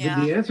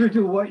 Yeah, the answer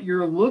to what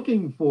you're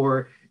looking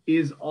for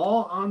is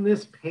all on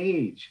this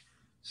page.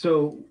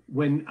 So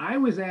when I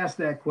was asked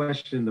that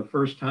question the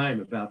first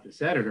time about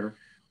this editor,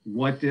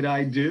 what did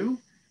I do?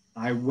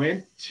 I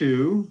went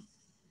to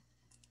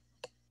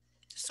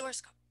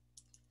source code.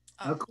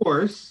 A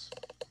course,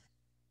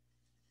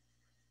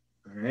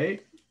 all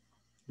right,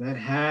 that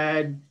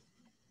had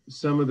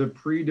some of the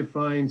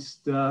predefined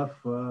stuff.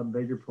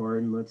 Beg your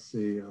pardon. Let's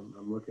see. I'm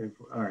looking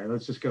for. All right,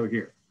 let's just go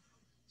here.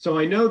 So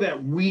I know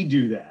that we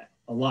do that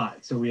a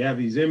lot. So we have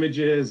these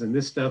images, and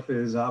this stuff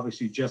is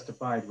obviously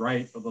justified,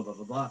 right? Blah blah blah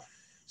blah blah.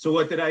 So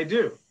what did I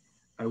do?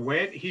 I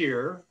went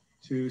here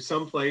to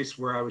some place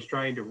where I was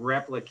trying to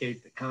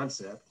replicate the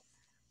concept.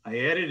 I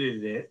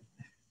edited it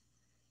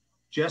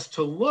just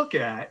to look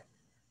at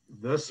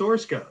the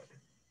source code.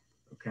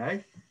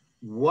 Okay,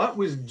 what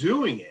was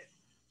doing it?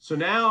 So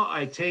now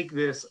I take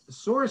this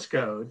source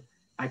code,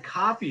 I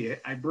copy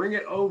it, I bring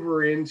it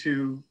over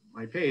into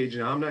my page.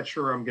 Now I'm not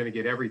sure I'm going to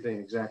get everything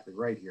exactly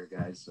right here,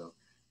 guys. So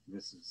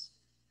this is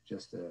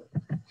just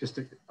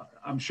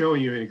I'm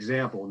showing you an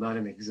example, not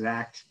an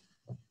exact.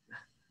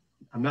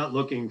 I'm not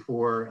looking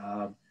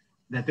for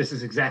that this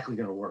is exactly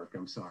going to work.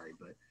 I'm sorry,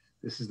 but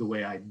this is the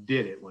way I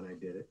did it when I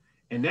did it.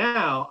 And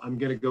now I'm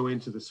going to go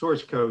into the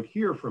source code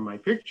here for my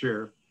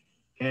picture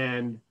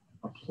and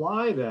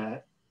apply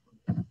that.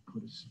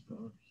 Put a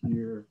spell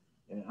here.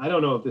 And I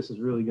don't know if this is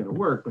really going to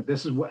work, but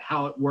this is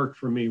how it worked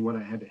for me when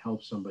I had to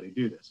help somebody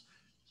do this.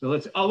 So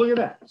look at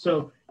that.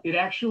 So it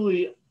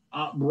actually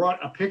brought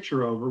a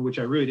picture over, which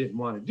I really didn't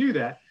want to do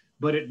that,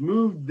 but it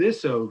moved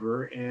this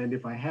over. And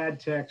if I had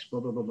text, blah,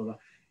 blah, blah, blah, blah.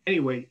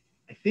 Anyway,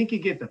 I think you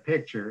get the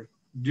picture.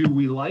 Do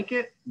we like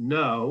it?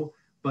 No.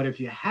 But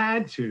if you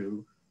had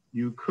to,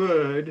 you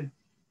could,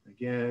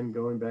 again,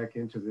 going back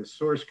into this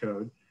source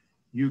code,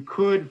 you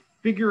could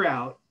figure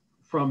out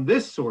from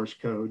this source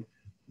code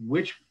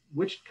which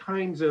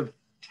kinds of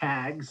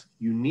tags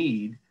you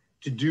need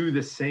to do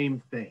the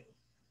same thing.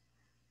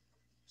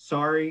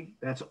 Sorry,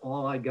 that's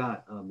all I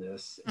got on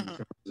this in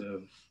terms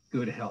of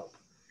good help.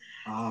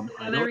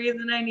 Another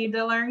reason I need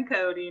to learn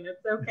coding.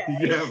 It's okay.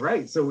 Yeah,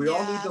 right. So we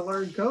all need to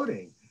learn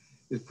coding.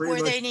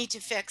 Or they need to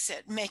fix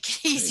it, make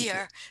it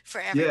easier for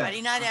everybody.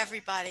 Yeah. Not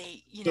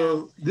everybody, you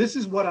know. So this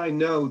is what I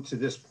know to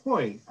this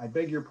point. I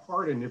beg your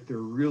pardon if there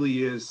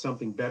really is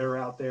something better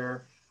out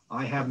there.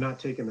 I have not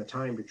taken the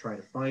time to try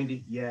to find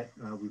it yet.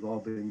 We've all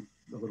been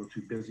a little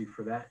too busy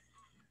for that.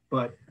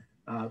 But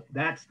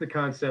that's the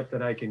concept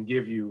that I can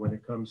give you when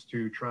it comes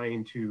to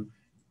trying to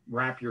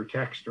wrap your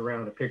text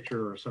around a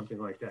picture or something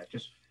like that.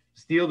 Just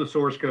steal the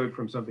source code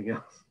from something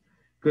else.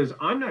 Because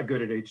I'm not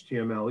good at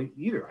HTML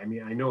either. I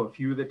mean, I know a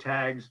few of the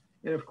tags.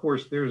 And of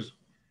course, there's,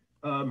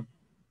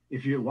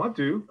 if you want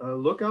to,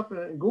 look up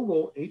and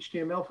Google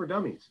HTML for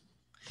Dummies.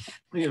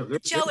 You know,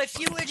 Joe, if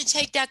you were to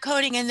take that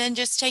coding and then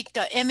just take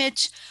the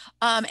image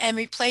and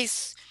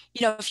replace,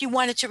 you know, if you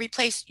wanted to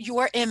replace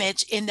your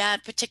image in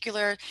that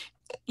particular,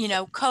 you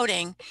know,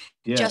 coding,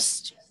 yeah,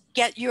 just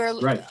get your,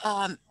 right.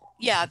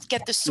 yeah,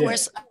 get the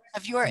source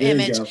of your There you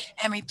image go.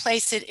 and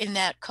replace it in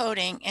that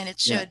coding, and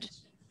it Yeah.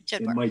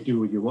 should It work. might do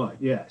what you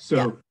want. Yeah.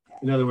 So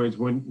in other words,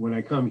 when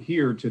I come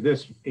here to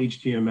this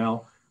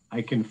HTML,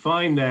 I can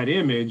find that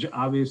image.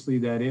 Obviously,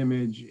 that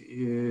image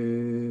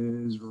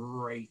is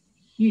right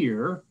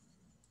here.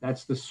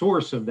 That's the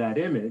source of that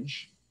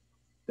image,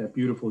 that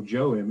beautiful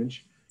Joe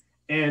image.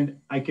 And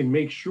I can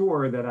make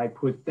sure that I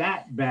put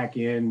that back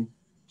in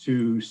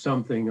to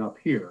something up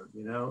here,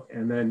 you know,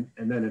 and then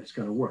it's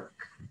going to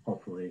work,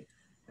 hopefully.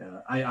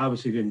 I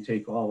obviously didn't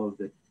take all of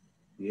the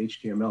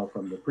HTML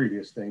from the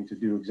previous thing to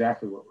do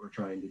exactly what we're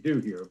trying to do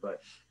here,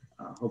 but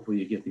hopefully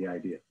you get the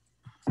idea.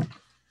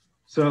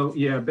 So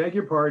yeah, beg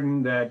your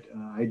pardon that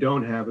I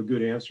don't have a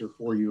good answer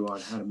for you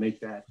on how to make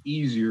that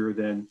easier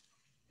than,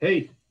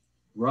 hey,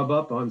 rub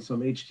up on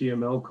some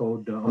HTML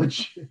code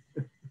knowledge.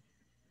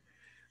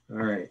 All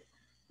right.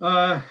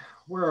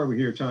 Where are we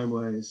here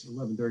time-wise?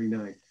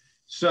 11:39.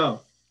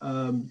 So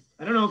I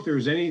don't know if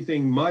there's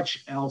anything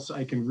much else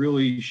I can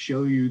really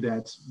show you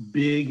that's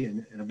big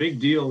and a big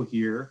deal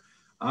here.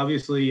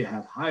 Obviously, you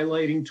have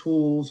highlighting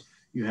tools.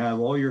 You have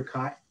all your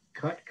cut,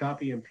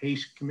 copy, and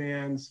paste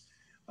commands,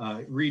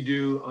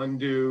 redo,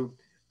 undo,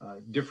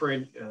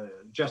 different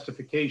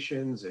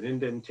justifications and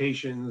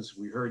indentations.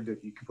 We heard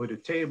that you can put a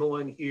table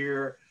in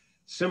here,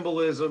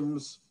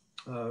 symbolisms,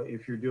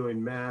 if you're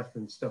doing math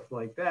and stuff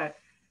like that.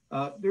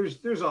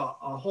 There's a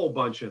whole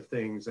bunch of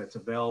things that's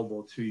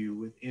available to you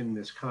within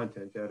this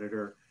content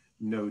editor,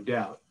 no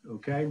doubt,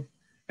 okay?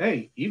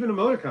 Hey, even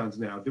emoticons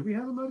now. Did we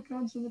have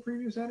emoticons in the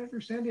previous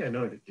editor, Sandy? I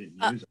know it didn't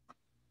use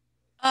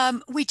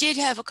them. We did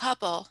have a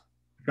couple.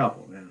 Yeah.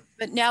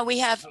 But now we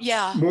have,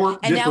 more.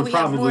 And this now would we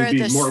have probably more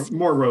be of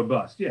more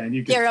robust. Yeah, and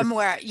you can. There are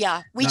more,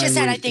 We just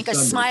 9 had, I ways to think, a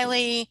Sunday.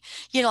 smiley,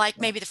 you know, like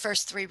maybe the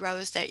first 3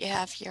 rows that you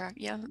have here.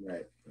 Yeah.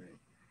 Right.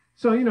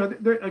 So, you know,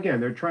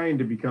 they're trying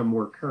to become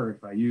more current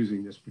by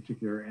using this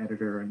particular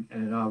editor,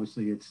 and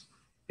obviously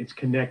it's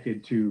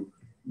connected to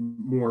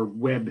more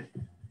web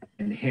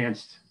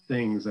enhanced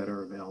things that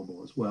are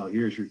available as well.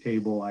 Here's your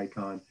table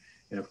icon.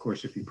 And of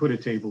course, if you put a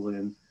table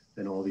in,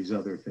 then all these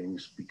other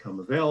things become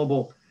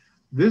available.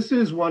 This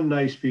is one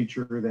nice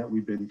feature that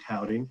we've been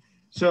touting.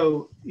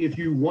 So if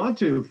you want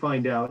to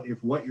find out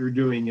if what you're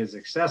doing is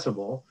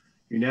accessible,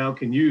 you now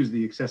can use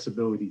the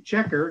accessibility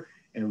checker,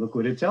 and look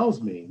what it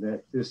tells me,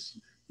 that this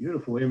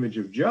beautiful image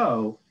of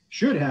Joe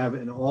should have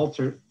an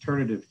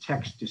alternative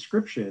text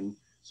description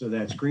so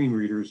that screen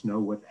readers know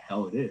what the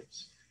hell it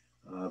is.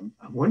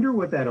 I wonder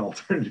what that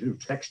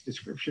alternative text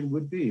description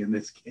would be in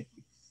this case.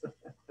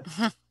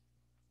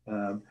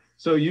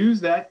 So use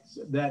that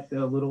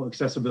little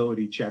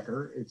accessibility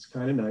checker. It's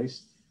kind of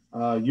nice.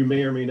 You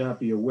may or may not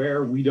be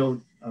aware, we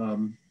don't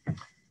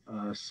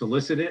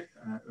solicit it.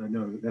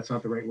 No, that's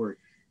not the right word.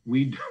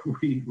 We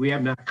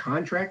have not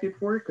contracted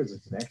for it because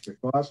it's an extra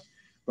cost,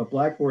 but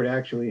Blackboard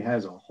actually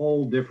has a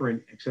whole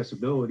different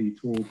accessibility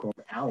tool called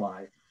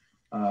Ally.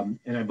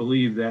 And I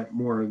believe that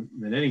more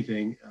than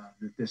anything,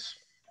 that this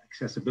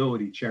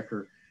accessibility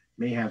checker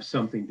may have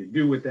something to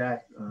do with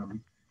that.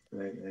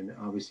 And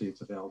obviously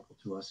it's available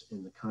to us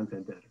in the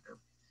content editor.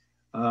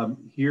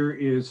 Here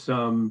is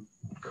some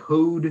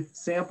code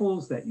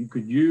samples that you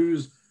could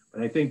use,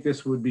 but I think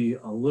this would be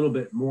a little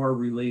bit more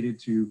related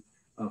to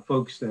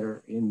folks that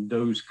are in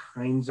those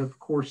kinds of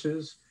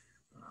courses.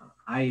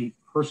 I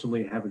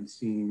personally haven't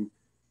seen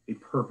a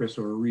purpose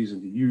or a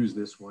reason to use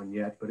this one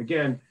yet, but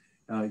again,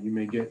 you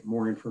may get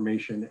more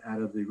information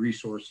out of the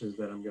resources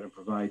that I'm going to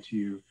provide to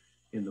you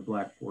in the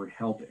Blackboard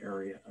help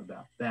area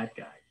about that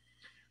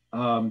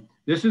guy.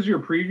 This is your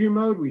preview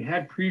mode. We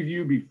had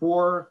preview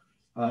before.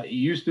 It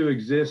used to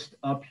exist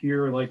up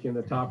here, like in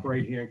the top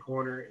right-hand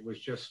corner. It was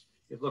just,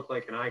 it looked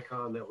like an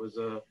icon that was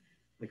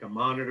like a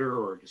monitor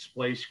or a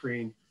display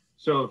screen.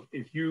 So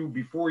if you,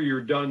 before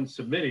you're done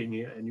submitting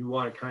it and you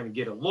want to kind of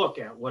get a look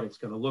at what it's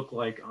going to look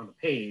like on the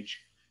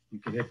page, you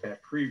can hit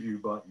that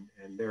preview button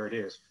and there it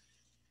is.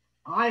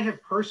 I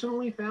have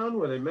personally found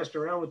when I messed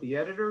around with the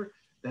editor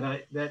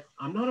that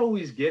I'm not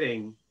always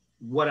getting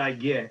what I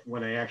get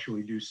when I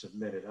actually do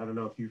submit it. I don't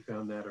know if you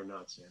found that or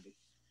not, Sandy.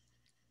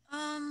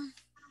 I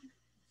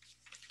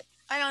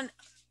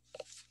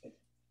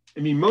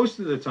mean, most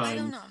of the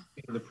time,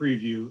 the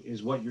preview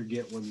is what you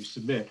get when you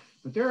submit.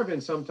 But there have been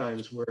some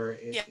times where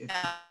it's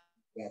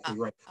exactly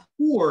right.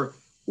 Or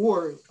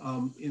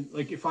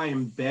like if I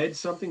embed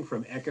something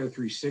from Echo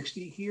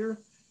 360 here,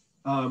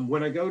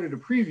 when I go to the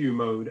preview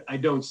mode, I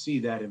don't see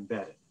that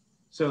embedded.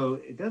 So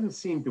it doesn't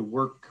seem to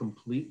work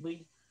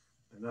completely.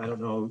 And I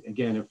don't know,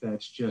 again, if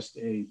that's just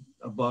a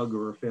bug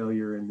or a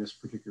failure in this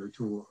particular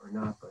tool or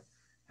not, but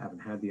haven't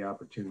had the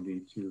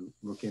opportunity to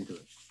look into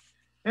it.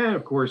 And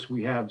of course,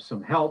 we have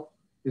some help.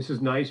 This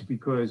is nice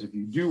because if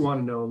you do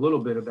want to know a little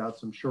bit about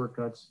some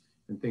shortcuts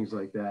and things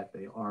like that,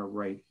 they are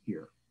right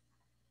here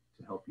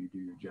to help you do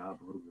your job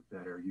a little bit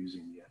better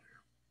using the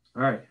editor.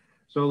 All right,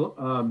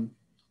 so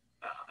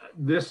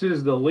this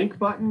is the link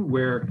button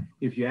where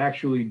if you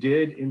actually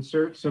did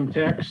insert some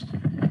text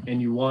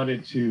and you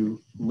wanted to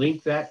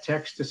link that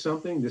text to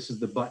something, this is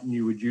the button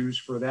you would use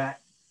for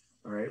that.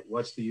 All right,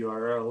 what's the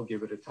URL?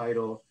 Give it a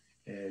title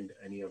and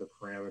any other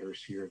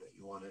parameters here that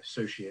you want to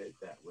associate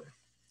that with.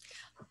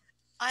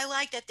 I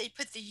like that they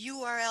put the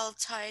URL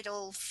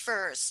title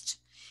first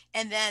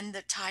and then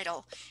the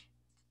title,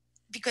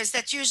 because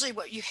that's usually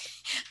what you,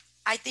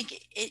 I think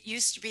it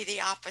used to be the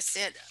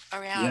opposite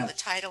around the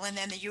title and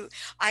then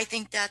I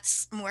think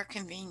that's more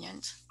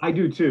convenient. I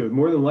do too.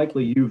 More than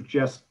likely, you've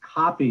just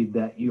copied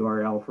that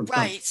URL from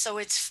something. Right, so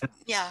it's,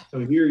 yeah. So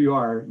here you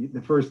are,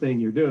 the first thing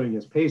you're doing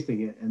is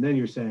pasting it, and then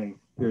you're saying,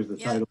 here's the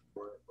title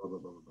for it, blah, blah,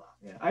 blah, blah, blah.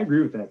 Yeah, I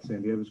agree with that,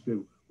 Sandy. It was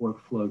good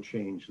workflow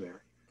change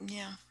there.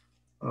 Yeah.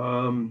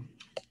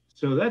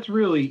 So that's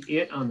really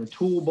it on the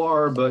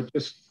toolbar, but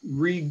just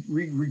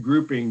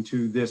regrouping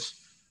to this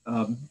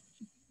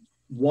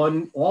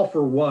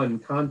all-for-one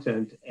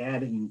content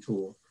adding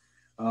tool.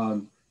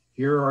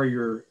 Here are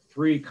your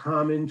 3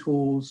 common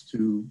tools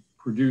to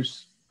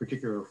produce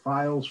particular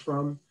files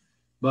from,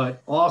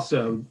 but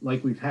also,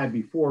 like we've had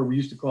before, we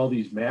used to call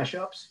these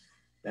mashups.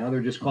 Now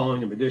they're just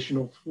calling them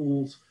additional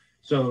tools.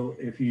 So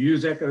if you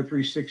use Echo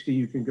 360,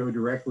 you can go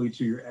directly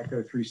to your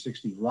Echo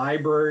 360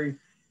 library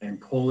and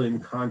pull in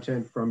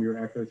content from your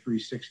Echo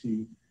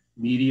 360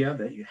 media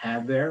that you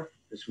have there.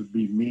 This would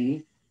be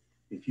me.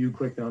 If you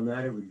clicked on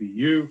that, it would be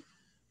you.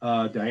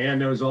 Diane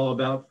knows all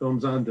about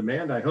Films on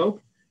Demand, I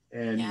hope.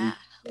 And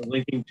we're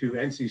linking to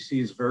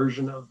NCC's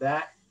version of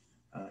that.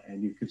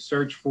 And you could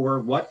search for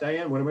what,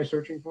 Diane? What am I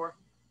searching for?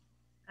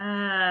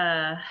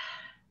 Happiness.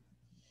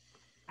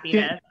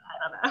 I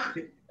don't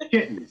know.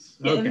 Kittens.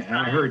 Okay,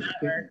 I heard you.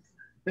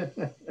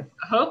 Kittens.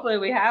 Hopefully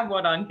we have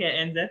one on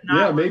kittens. If not,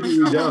 yeah, maybe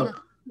we don't.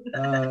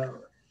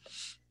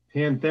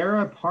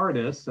 Panthera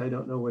pardus, I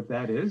don't know what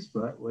that is,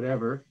 but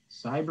whatever.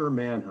 Cyber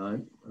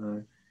Manhunt.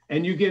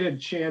 And you get a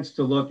chance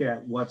to look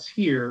at what's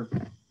here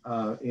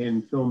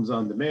in Films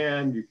on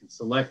Demand. You can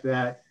select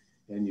that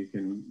and you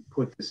can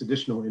put this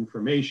additional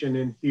information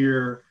in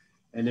here,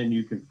 and then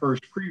you can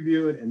first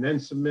preview it and then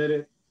submit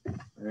it. All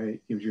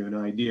right, gives you an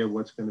idea of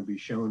what's going to be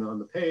shown on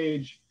the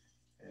page.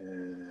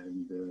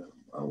 And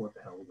oh, what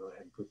the hell, we'll go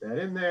ahead and put that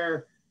in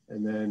there.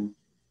 And then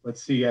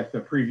let's see if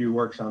the preview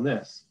works on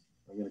this.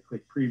 I'm going to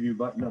click preview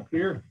button up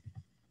here.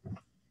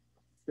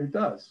 It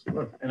does.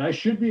 Look, and I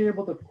should be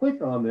able to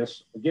click on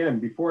this again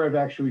before I've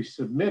actually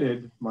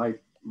submitted my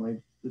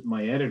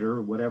editor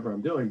or whatever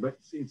I'm doing, but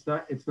see,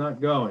 it's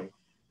not going.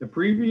 The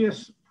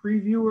previous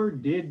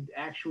previewer did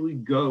actually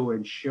go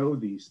and show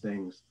these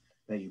things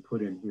that you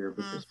put in here,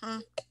 but this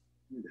do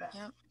that.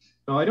 Yep.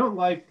 So I don't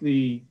like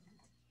the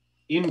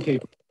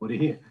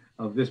incapability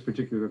of this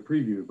particular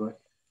preview,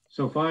 but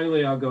so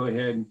finally I'll go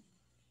ahead.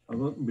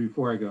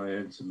 Before I go ahead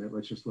and submit,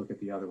 let's just look at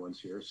the other ones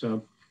here.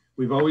 So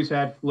we've always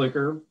had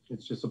Flickr.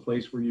 It's just a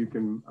place where you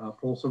can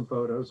pull some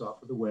photos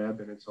off of the web,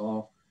 and it's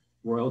all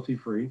royalty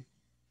free.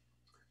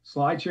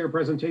 SlideShare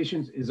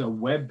Presentations is a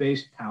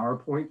web-based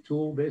PowerPoint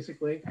tool,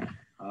 basically.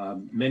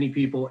 Many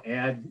people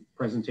add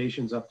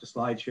presentations up to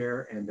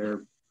SlideShare, and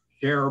they're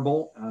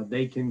shareable.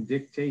 They can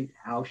dictate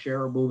how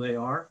shareable they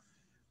are,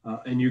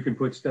 and you can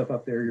put stuff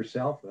up there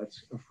yourself.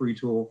 That's a free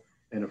tool.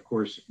 And of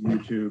course,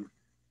 YouTube,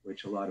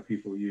 which a lot of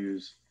people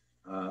use.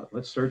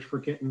 Let's search for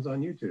kittens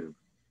on YouTube.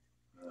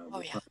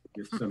 We'll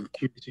get some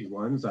cutesy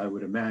ones, I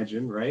would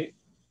imagine, right?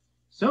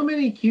 So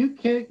many cute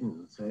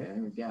kittens. There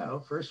we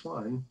go, first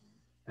one.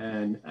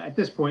 And at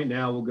this point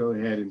now, we'll go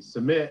ahead and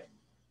submit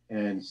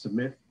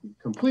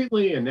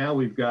completely. And now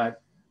we've got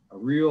a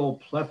real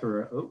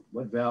plethora. Oh,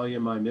 what value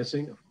am I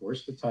missing? Of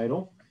course, the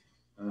title.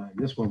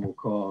 This one we'll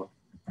call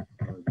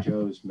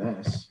Joe's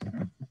Mess.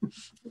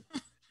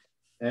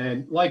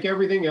 And like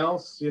everything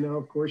else, you know,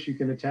 of course, you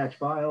can attach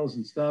files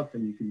and stuff,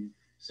 and you can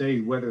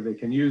say whether they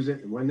can use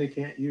it and when they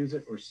can't use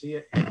it, or see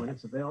it when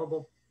it's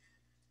available.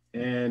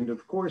 And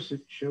of course,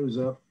 it shows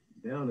up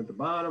down at the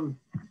bottom,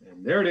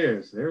 and there it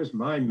is. There's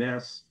my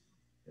mess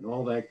and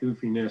all that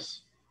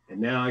goofiness.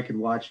 And now I can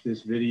watch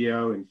this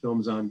video in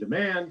Films on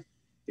Demand.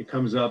 It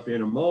comes up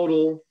in a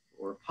modal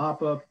or a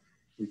pop-up.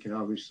 We can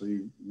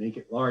obviously make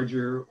it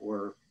larger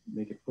or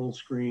make it full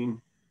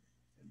screen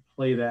and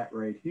play that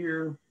right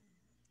here.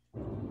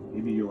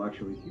 Maybe you'll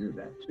actually hear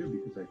that too,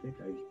 because I think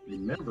I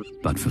remember.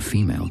 But for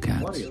female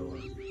cats, audio.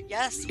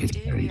 Yes, it's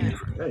very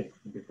different. Hey,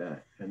 look at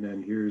that. And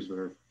then here's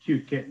our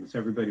cute kittens.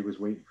 Everybody was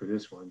waiting for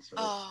this one. So.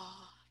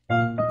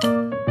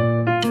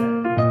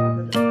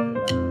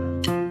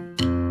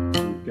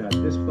 We've got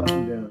this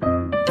button down.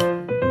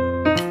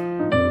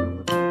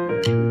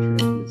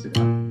 Transmits it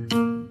out.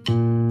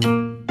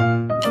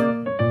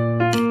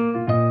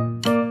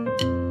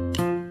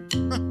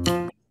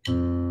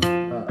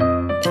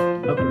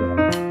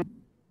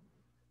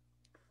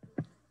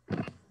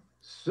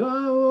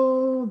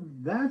 So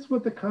that's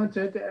what the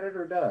content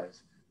editor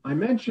does. I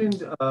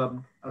mentioned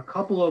a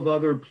couple of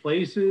other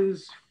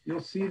places you'll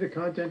see the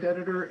content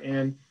editor,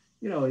 and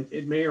you know,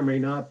 it may or may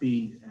not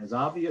be as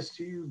obvious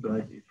to you,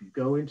 but if you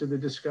go into the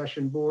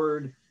discussion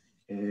board,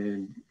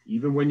 and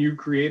even when you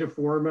create a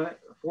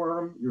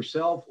forum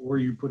yourself or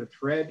you put a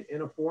thread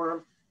in a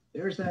forum,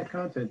 there's that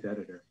content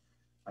editor.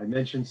 I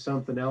mentioned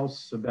something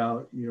else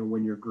about,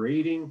 when you're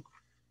grading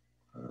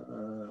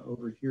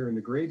over here in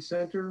the grade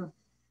center.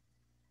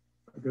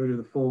 I go to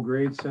the full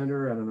grade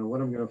center. I don't know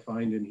what I'm going to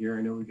find in here.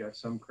 I know we got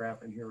some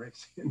crap in here, right,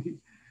 Sandy?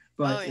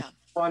 But if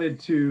I wanted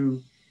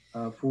to,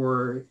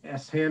 for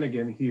S.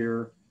 Hannigan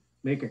here,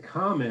 make a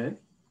comment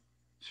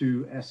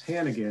to S.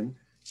 Hannigan,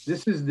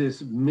 this is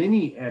this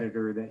mini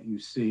editor that you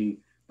see.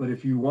 But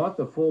if you want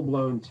the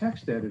full-blown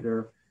text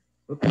editor,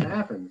 look what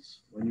happens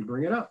when you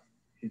bring it up.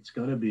 It's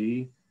going to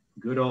be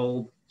good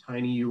old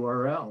tiny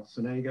URL.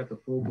 So now you got the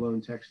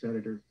full-blown text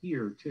editor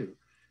here too.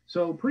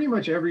 So pretty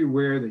much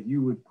everywhere that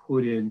you would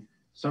put in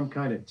some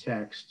kind of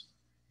text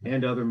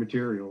and other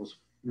materials,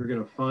 you're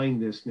going to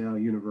find this now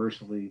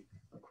universally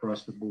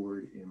across the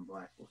board in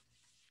Blackboard.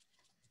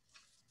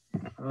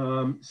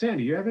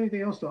 Sandy, you have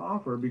anything else to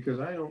offer? Because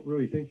I don't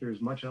really think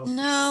there's much else.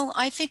 No,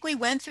 I think we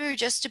went through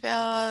just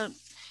about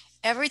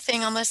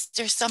everything, unless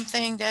there's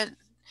something that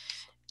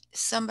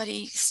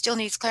somebody still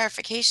needs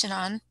clarification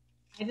on.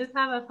 I just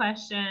have a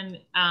question.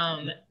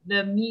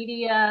 The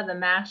media, the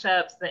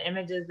mashups, the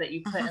images that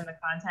you put in the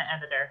content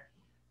editor,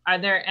 are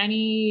there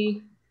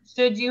any,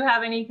 should you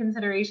have any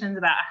considerations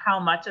about how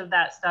much of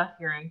that stuff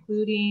you're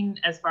including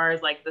as far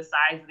as like the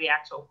size of the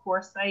actual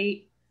course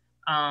site?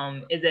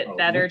 Is it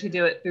better to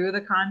do it through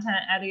the content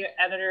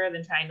editor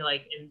than trying to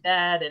like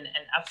embed and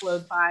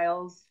upload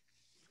files?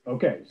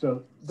 Okay,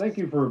 so thank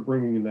you for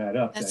bringing that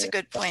up. That's a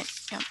good point.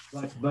 Yeah.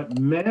 But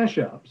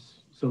mashups,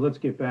 so let's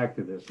get back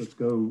to this. Let's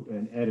go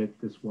and edit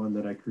this one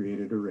that I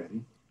created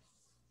already.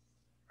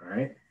 All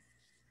right.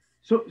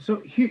 So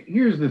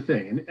here's the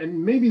thing,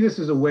 and maybe this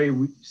is a way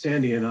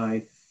Sandy and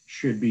I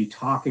should be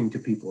talking to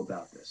people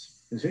about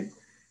this. You see?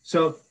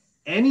 So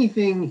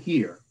anything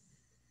here,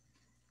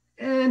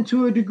 and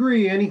to a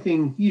degree,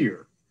 anything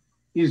here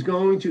is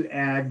going to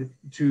add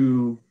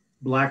to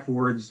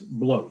Blackboard's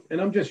bloat. And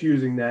I'm just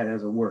using that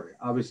as a word.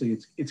 Obviously,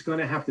 it's going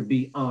to have to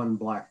be on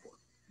Blackboard.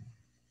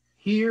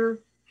 Here,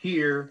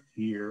 here,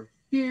 here,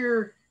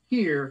 here,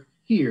 here,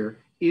 here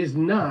is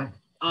not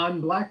on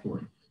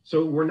Blackboard.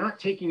 So we're not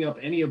taking up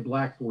any of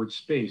Blackboard's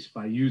space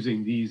by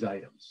using these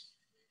items,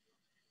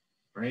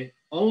 right?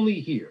 Only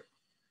here.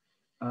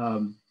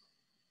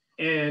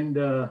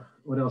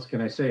 What else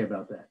can I say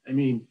about that? I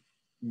mean,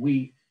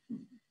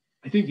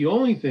 I think the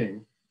only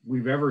thing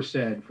we've ever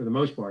said, for the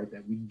most part,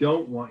 that we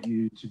don't want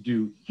you to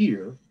do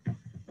here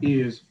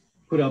is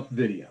put up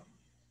video,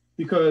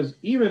 because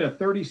even a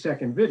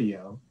 30-second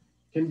video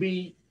can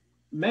be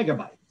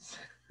megabytes.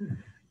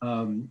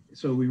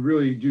 So we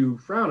really do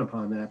frown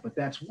upon that, but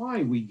that's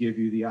why we give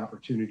you the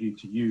opportunity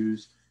to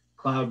use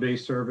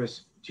cloud-based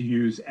service, to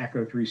use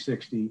Echo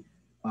 360,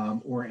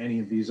 or any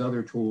of these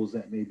other tools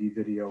that may be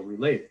video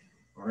related,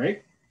 all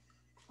right?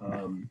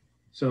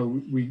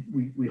 So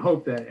we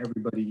hope that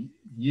everybody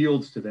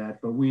yields to that,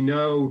 but we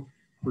know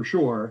for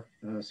sure,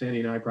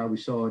 Sandy and I probably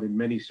saw it in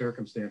many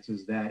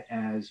circumstances, that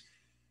as,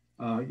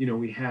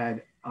 we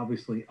had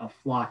obviously a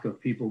flock of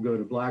people go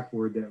to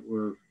Blackboard that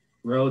were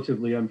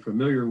relatively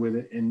unfamiliar with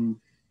it and,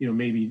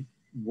 maybe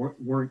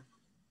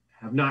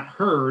have not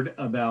heard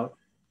about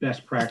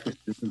best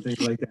practices and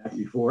things like that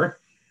before.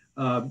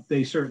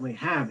 They certainly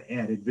have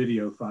added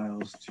video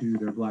files to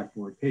their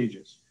Blackboard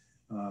pages.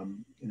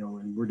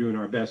 And we're doing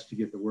our best to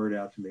get the word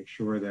out to make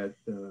sure that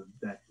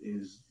that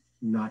is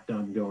not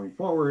done going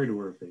forward,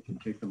 or if they can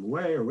take them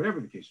away, or whatever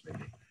the case may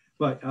be.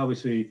 But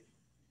obviously,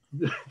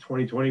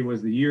 2020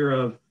 was the year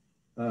of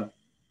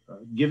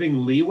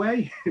giving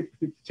leeway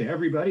to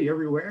everybody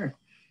everywhere.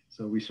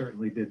 So we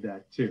certainly did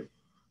that too.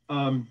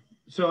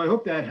 So I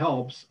hope that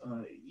helps.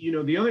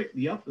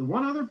 The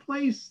one other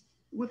place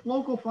with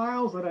local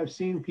files that I've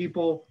seen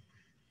people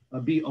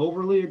be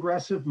overly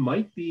aggressive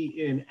might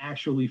be in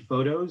actually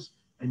photos.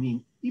 I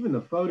mean, even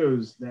the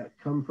photos that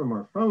come from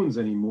our phones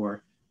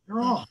anymore, they're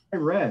all high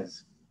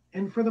res.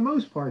 And for the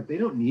most part, they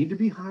don't need to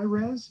be high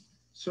res.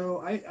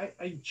 So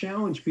I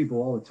challenge people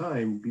all the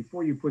time,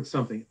 before you put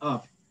something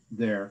up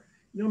there,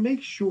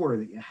 make sure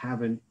that you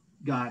haven't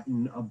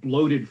gotten a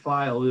bloated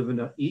file in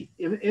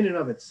and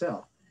of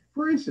itself.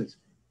 For instance,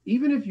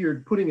 even if you're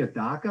putting a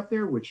doc up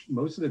there, which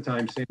most of the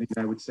time Sandy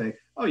and I would say,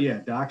 oh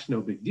yeah, doc's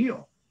no big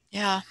deal.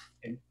 Yeah.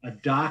 And a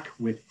doc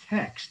with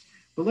text.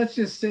 But let's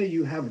just say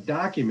you have a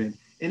document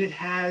and it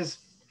has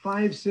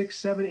 5, 6,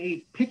 7,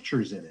 8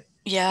 pictures in it.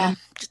 Yeah,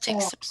 to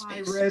take some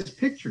space. High-res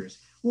pictures.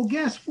 Well,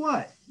 guess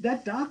what?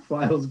 That doc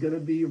file is going to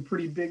be a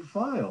pretty big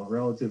file,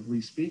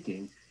 relatively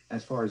speaking,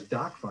 as far as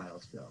doc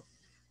files go.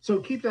 So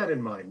keep that in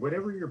mind.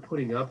 Whatever you're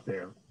putting up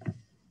there,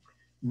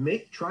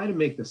 try to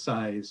make the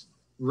size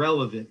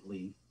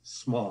relevantly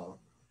small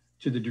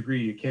to the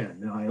degree you can.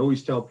 Now, I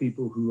always tell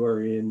people who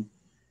are in,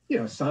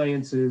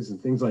 sciences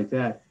and things like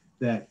that,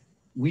 that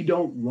we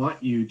don't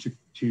want you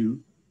to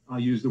I'll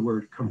use the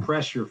word,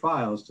 compress your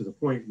files to the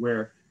point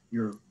where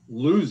you're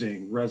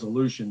losing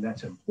resolution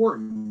that's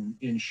important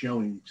in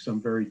showing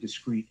some very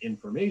discrete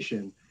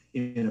information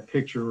in a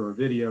picture or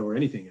video or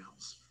anything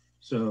else.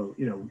 So,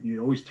 you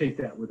always take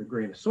that with a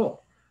grain of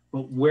salt.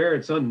 but where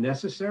it's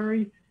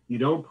unnecessary, you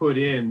don't put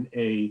in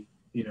a,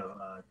 you know,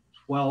 a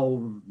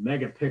 12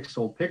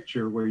 megapixel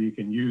picture where you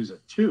can use a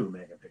 2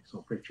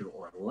 megapixel picture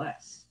or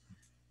less.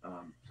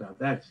 So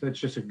that's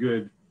just a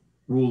good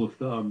rule of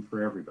thumb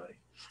for everybody.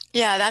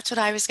 Yeah, that's what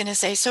I was going to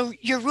say. So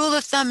your rule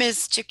of thumb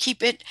is to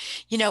keep it,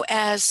 you know,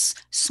 as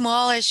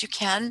small as you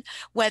can,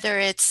 whether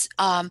it's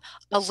a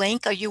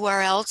link, a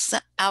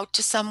URL out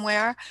to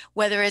somewhere,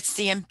 whether it's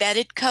the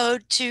embedded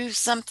code to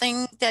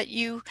something that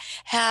you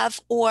have,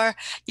 or,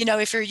 you know,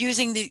 if you're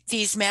using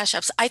these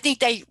mashups, I think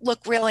they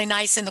look really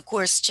nice in the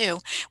course too,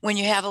 when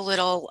you have a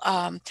little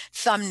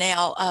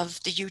thumbnail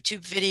of the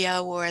YouTube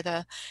video or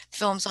the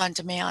films on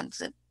demand.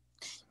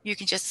 You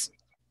can just,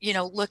 you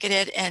know, look at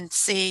it and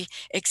see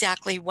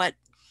exactly what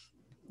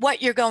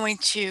you're going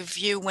to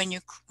view when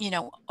you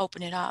know,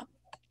 open it up.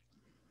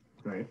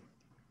 Right.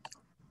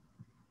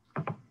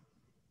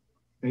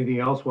 Anything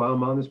else while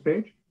I'm on this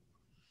page?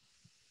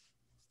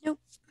 Nope.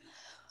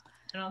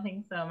 I don't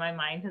think so. My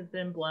mind has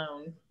been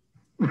blown.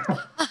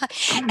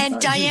 And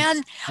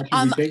Diane,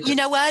 you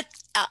know what?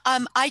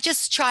 I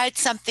just tried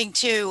something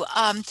too.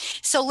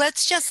 So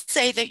let's just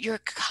say that you're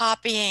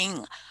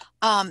copying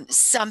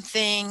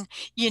something,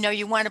 you know,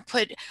 you want to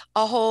put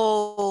a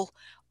whole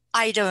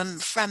item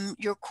from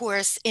your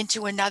course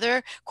into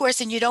another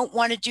course and you don't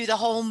want to do the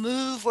whole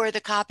move or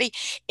the copy.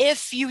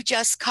 If you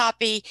just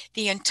copy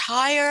the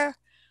entire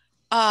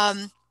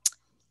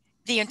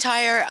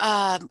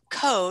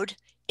code,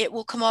 it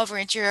will come over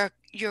into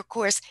your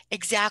course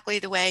exactly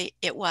the way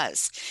it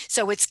was.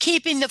 So it's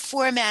keeping the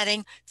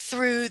formatting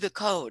through the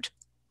code.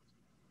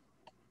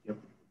 Yep.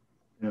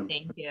 Yeah.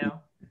 Thank you.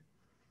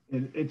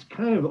 And it's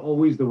kind of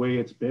always the way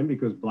it's been,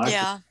 because Blackboard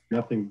Yeah. is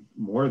nothing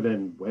more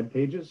than web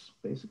pages,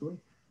 basically.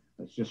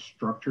 It's just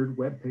structured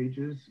web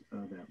pages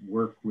that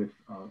work with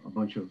a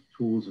bunch of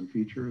tools and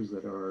features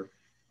that are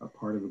a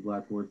part of the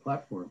Blackboard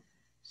platform.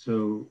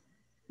 So,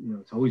 you know,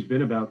 it's always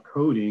been about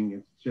coding.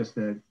 It's just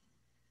that,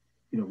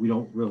 you know, we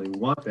don't really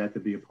want that to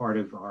be a part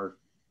of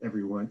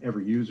every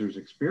user's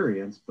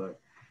experience, but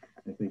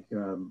I think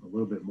a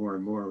little bit more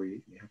and more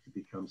we have to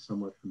become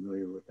somewhat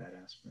familiar with that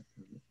aspect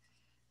of it.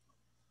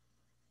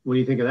 What do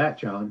you think of that,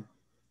 John?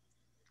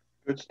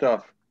 Good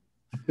stuff.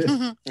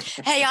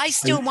 Hey, I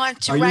still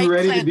want to Are right you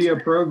ready click. to be a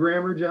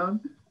programmer, John?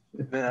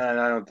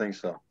 Nah, I don't think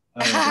so.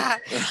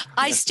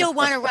 I still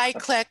want to right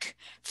click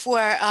for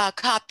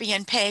copy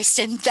and paste,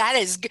 and that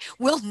is,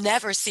 we'll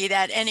never see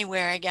that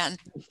anywhere again.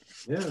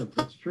 Yeah,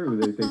 that's true.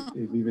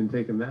 They've even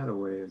taken that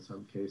away in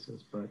some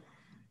cases, but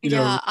you Yeah,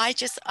 know, I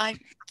just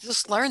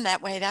learned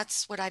that way.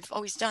 That's what I've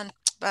always done,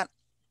 but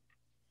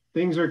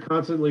things are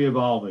constantly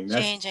evolving.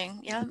 That's changing.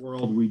 Yeah. the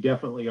world we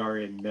definitely are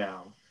in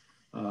now.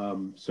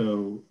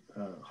 So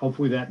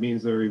hopefully that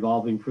means they're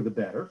evolving for the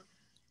better,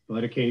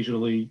 but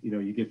occasionally, you know,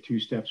 you get 2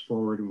 steps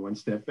forward and 1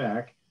 step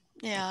back.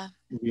 Yeah.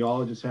 We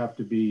all just have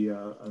to be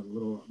a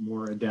little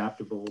more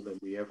adaptable than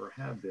we ever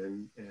have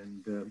been.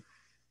 And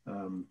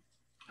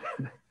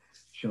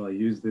shall I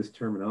use this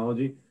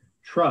terminology?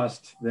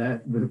 Trust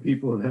that the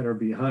people that are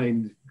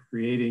behind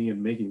creating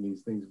and making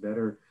these things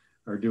better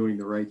are doing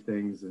the right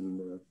things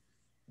and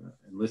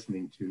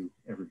listening to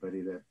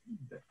everybody that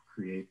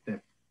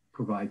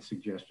provides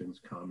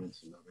suggestions,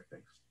 comments, and other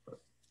things. But,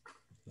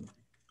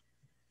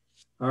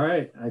 all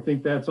right, I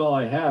think that's all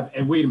I have.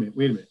 And wait a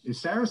minute. Is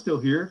Sarah still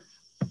here?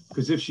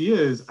 Because if she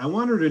is, I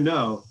want her to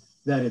know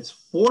that it's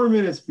 4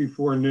 minutes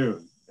before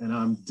noon and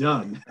I'm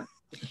done.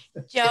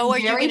 Joe, are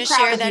you going to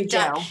share that?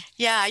 Joe.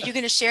 Yeah, are you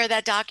going to share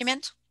that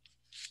document?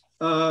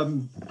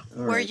 All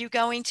Were right. you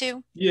going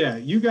to? Yeah,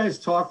 you guys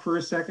talk for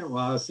a second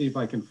while I see if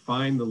I can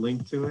find the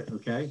link to it.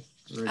 Okay.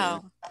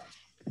 Oh,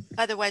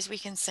 otherwise we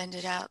can send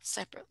it out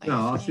separately. No,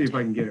 I'll see if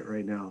I can get it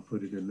right now. I'll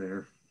put it in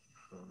there.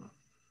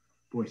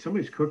 Boy,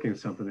 somebody's cooking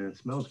something and it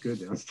smells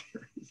good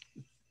downstairs.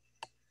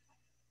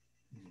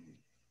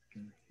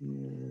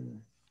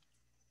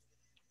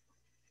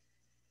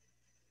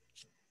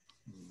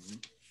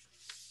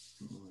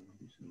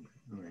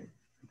 All right,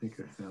 I think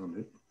I found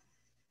it.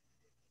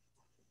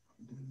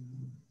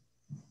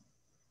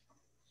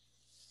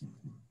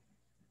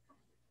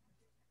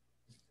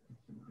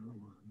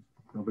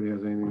 Nobody has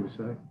anything to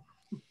say?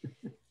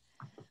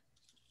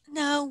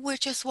 No, we're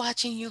just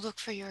watching you look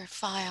for your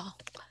file.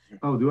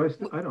 Oh, do I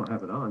still? I don't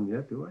have it on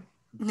yet, do I?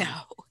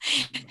 No,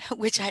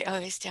 which I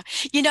always do.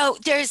 You know,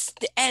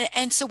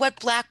 and so what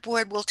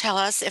Blackboard will tell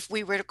us if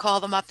we were to call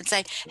them up and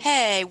say,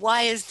 hey,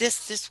 why is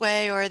this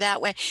way or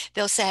that way?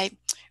 They'll say,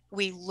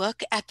 we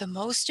look at the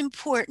most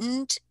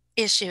important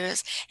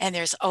issues and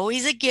there's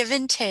always a give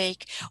and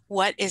take.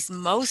 What is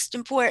most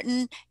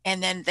important?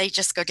 And then they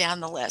just go down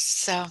the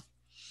list. So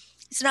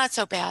it's not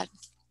so bad.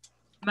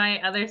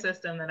 My other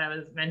system that I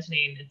was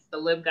mentioning, it's the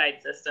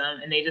LibGuide system,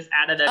 and they just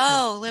added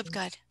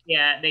LibGuide.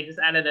 Yeah, they just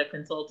added a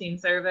consulting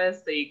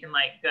service so you can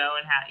like go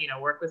and have, you know,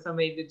 work with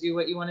somebody to do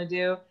what you want to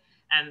do.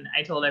 And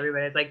I told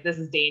everybody, it's like, this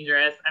is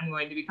dangerous. I'm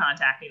going to be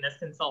contacting this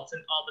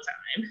consultant all the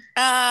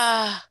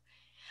time.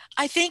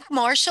 I think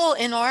Marshall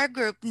in our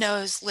group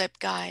knows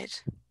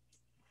LibGuide.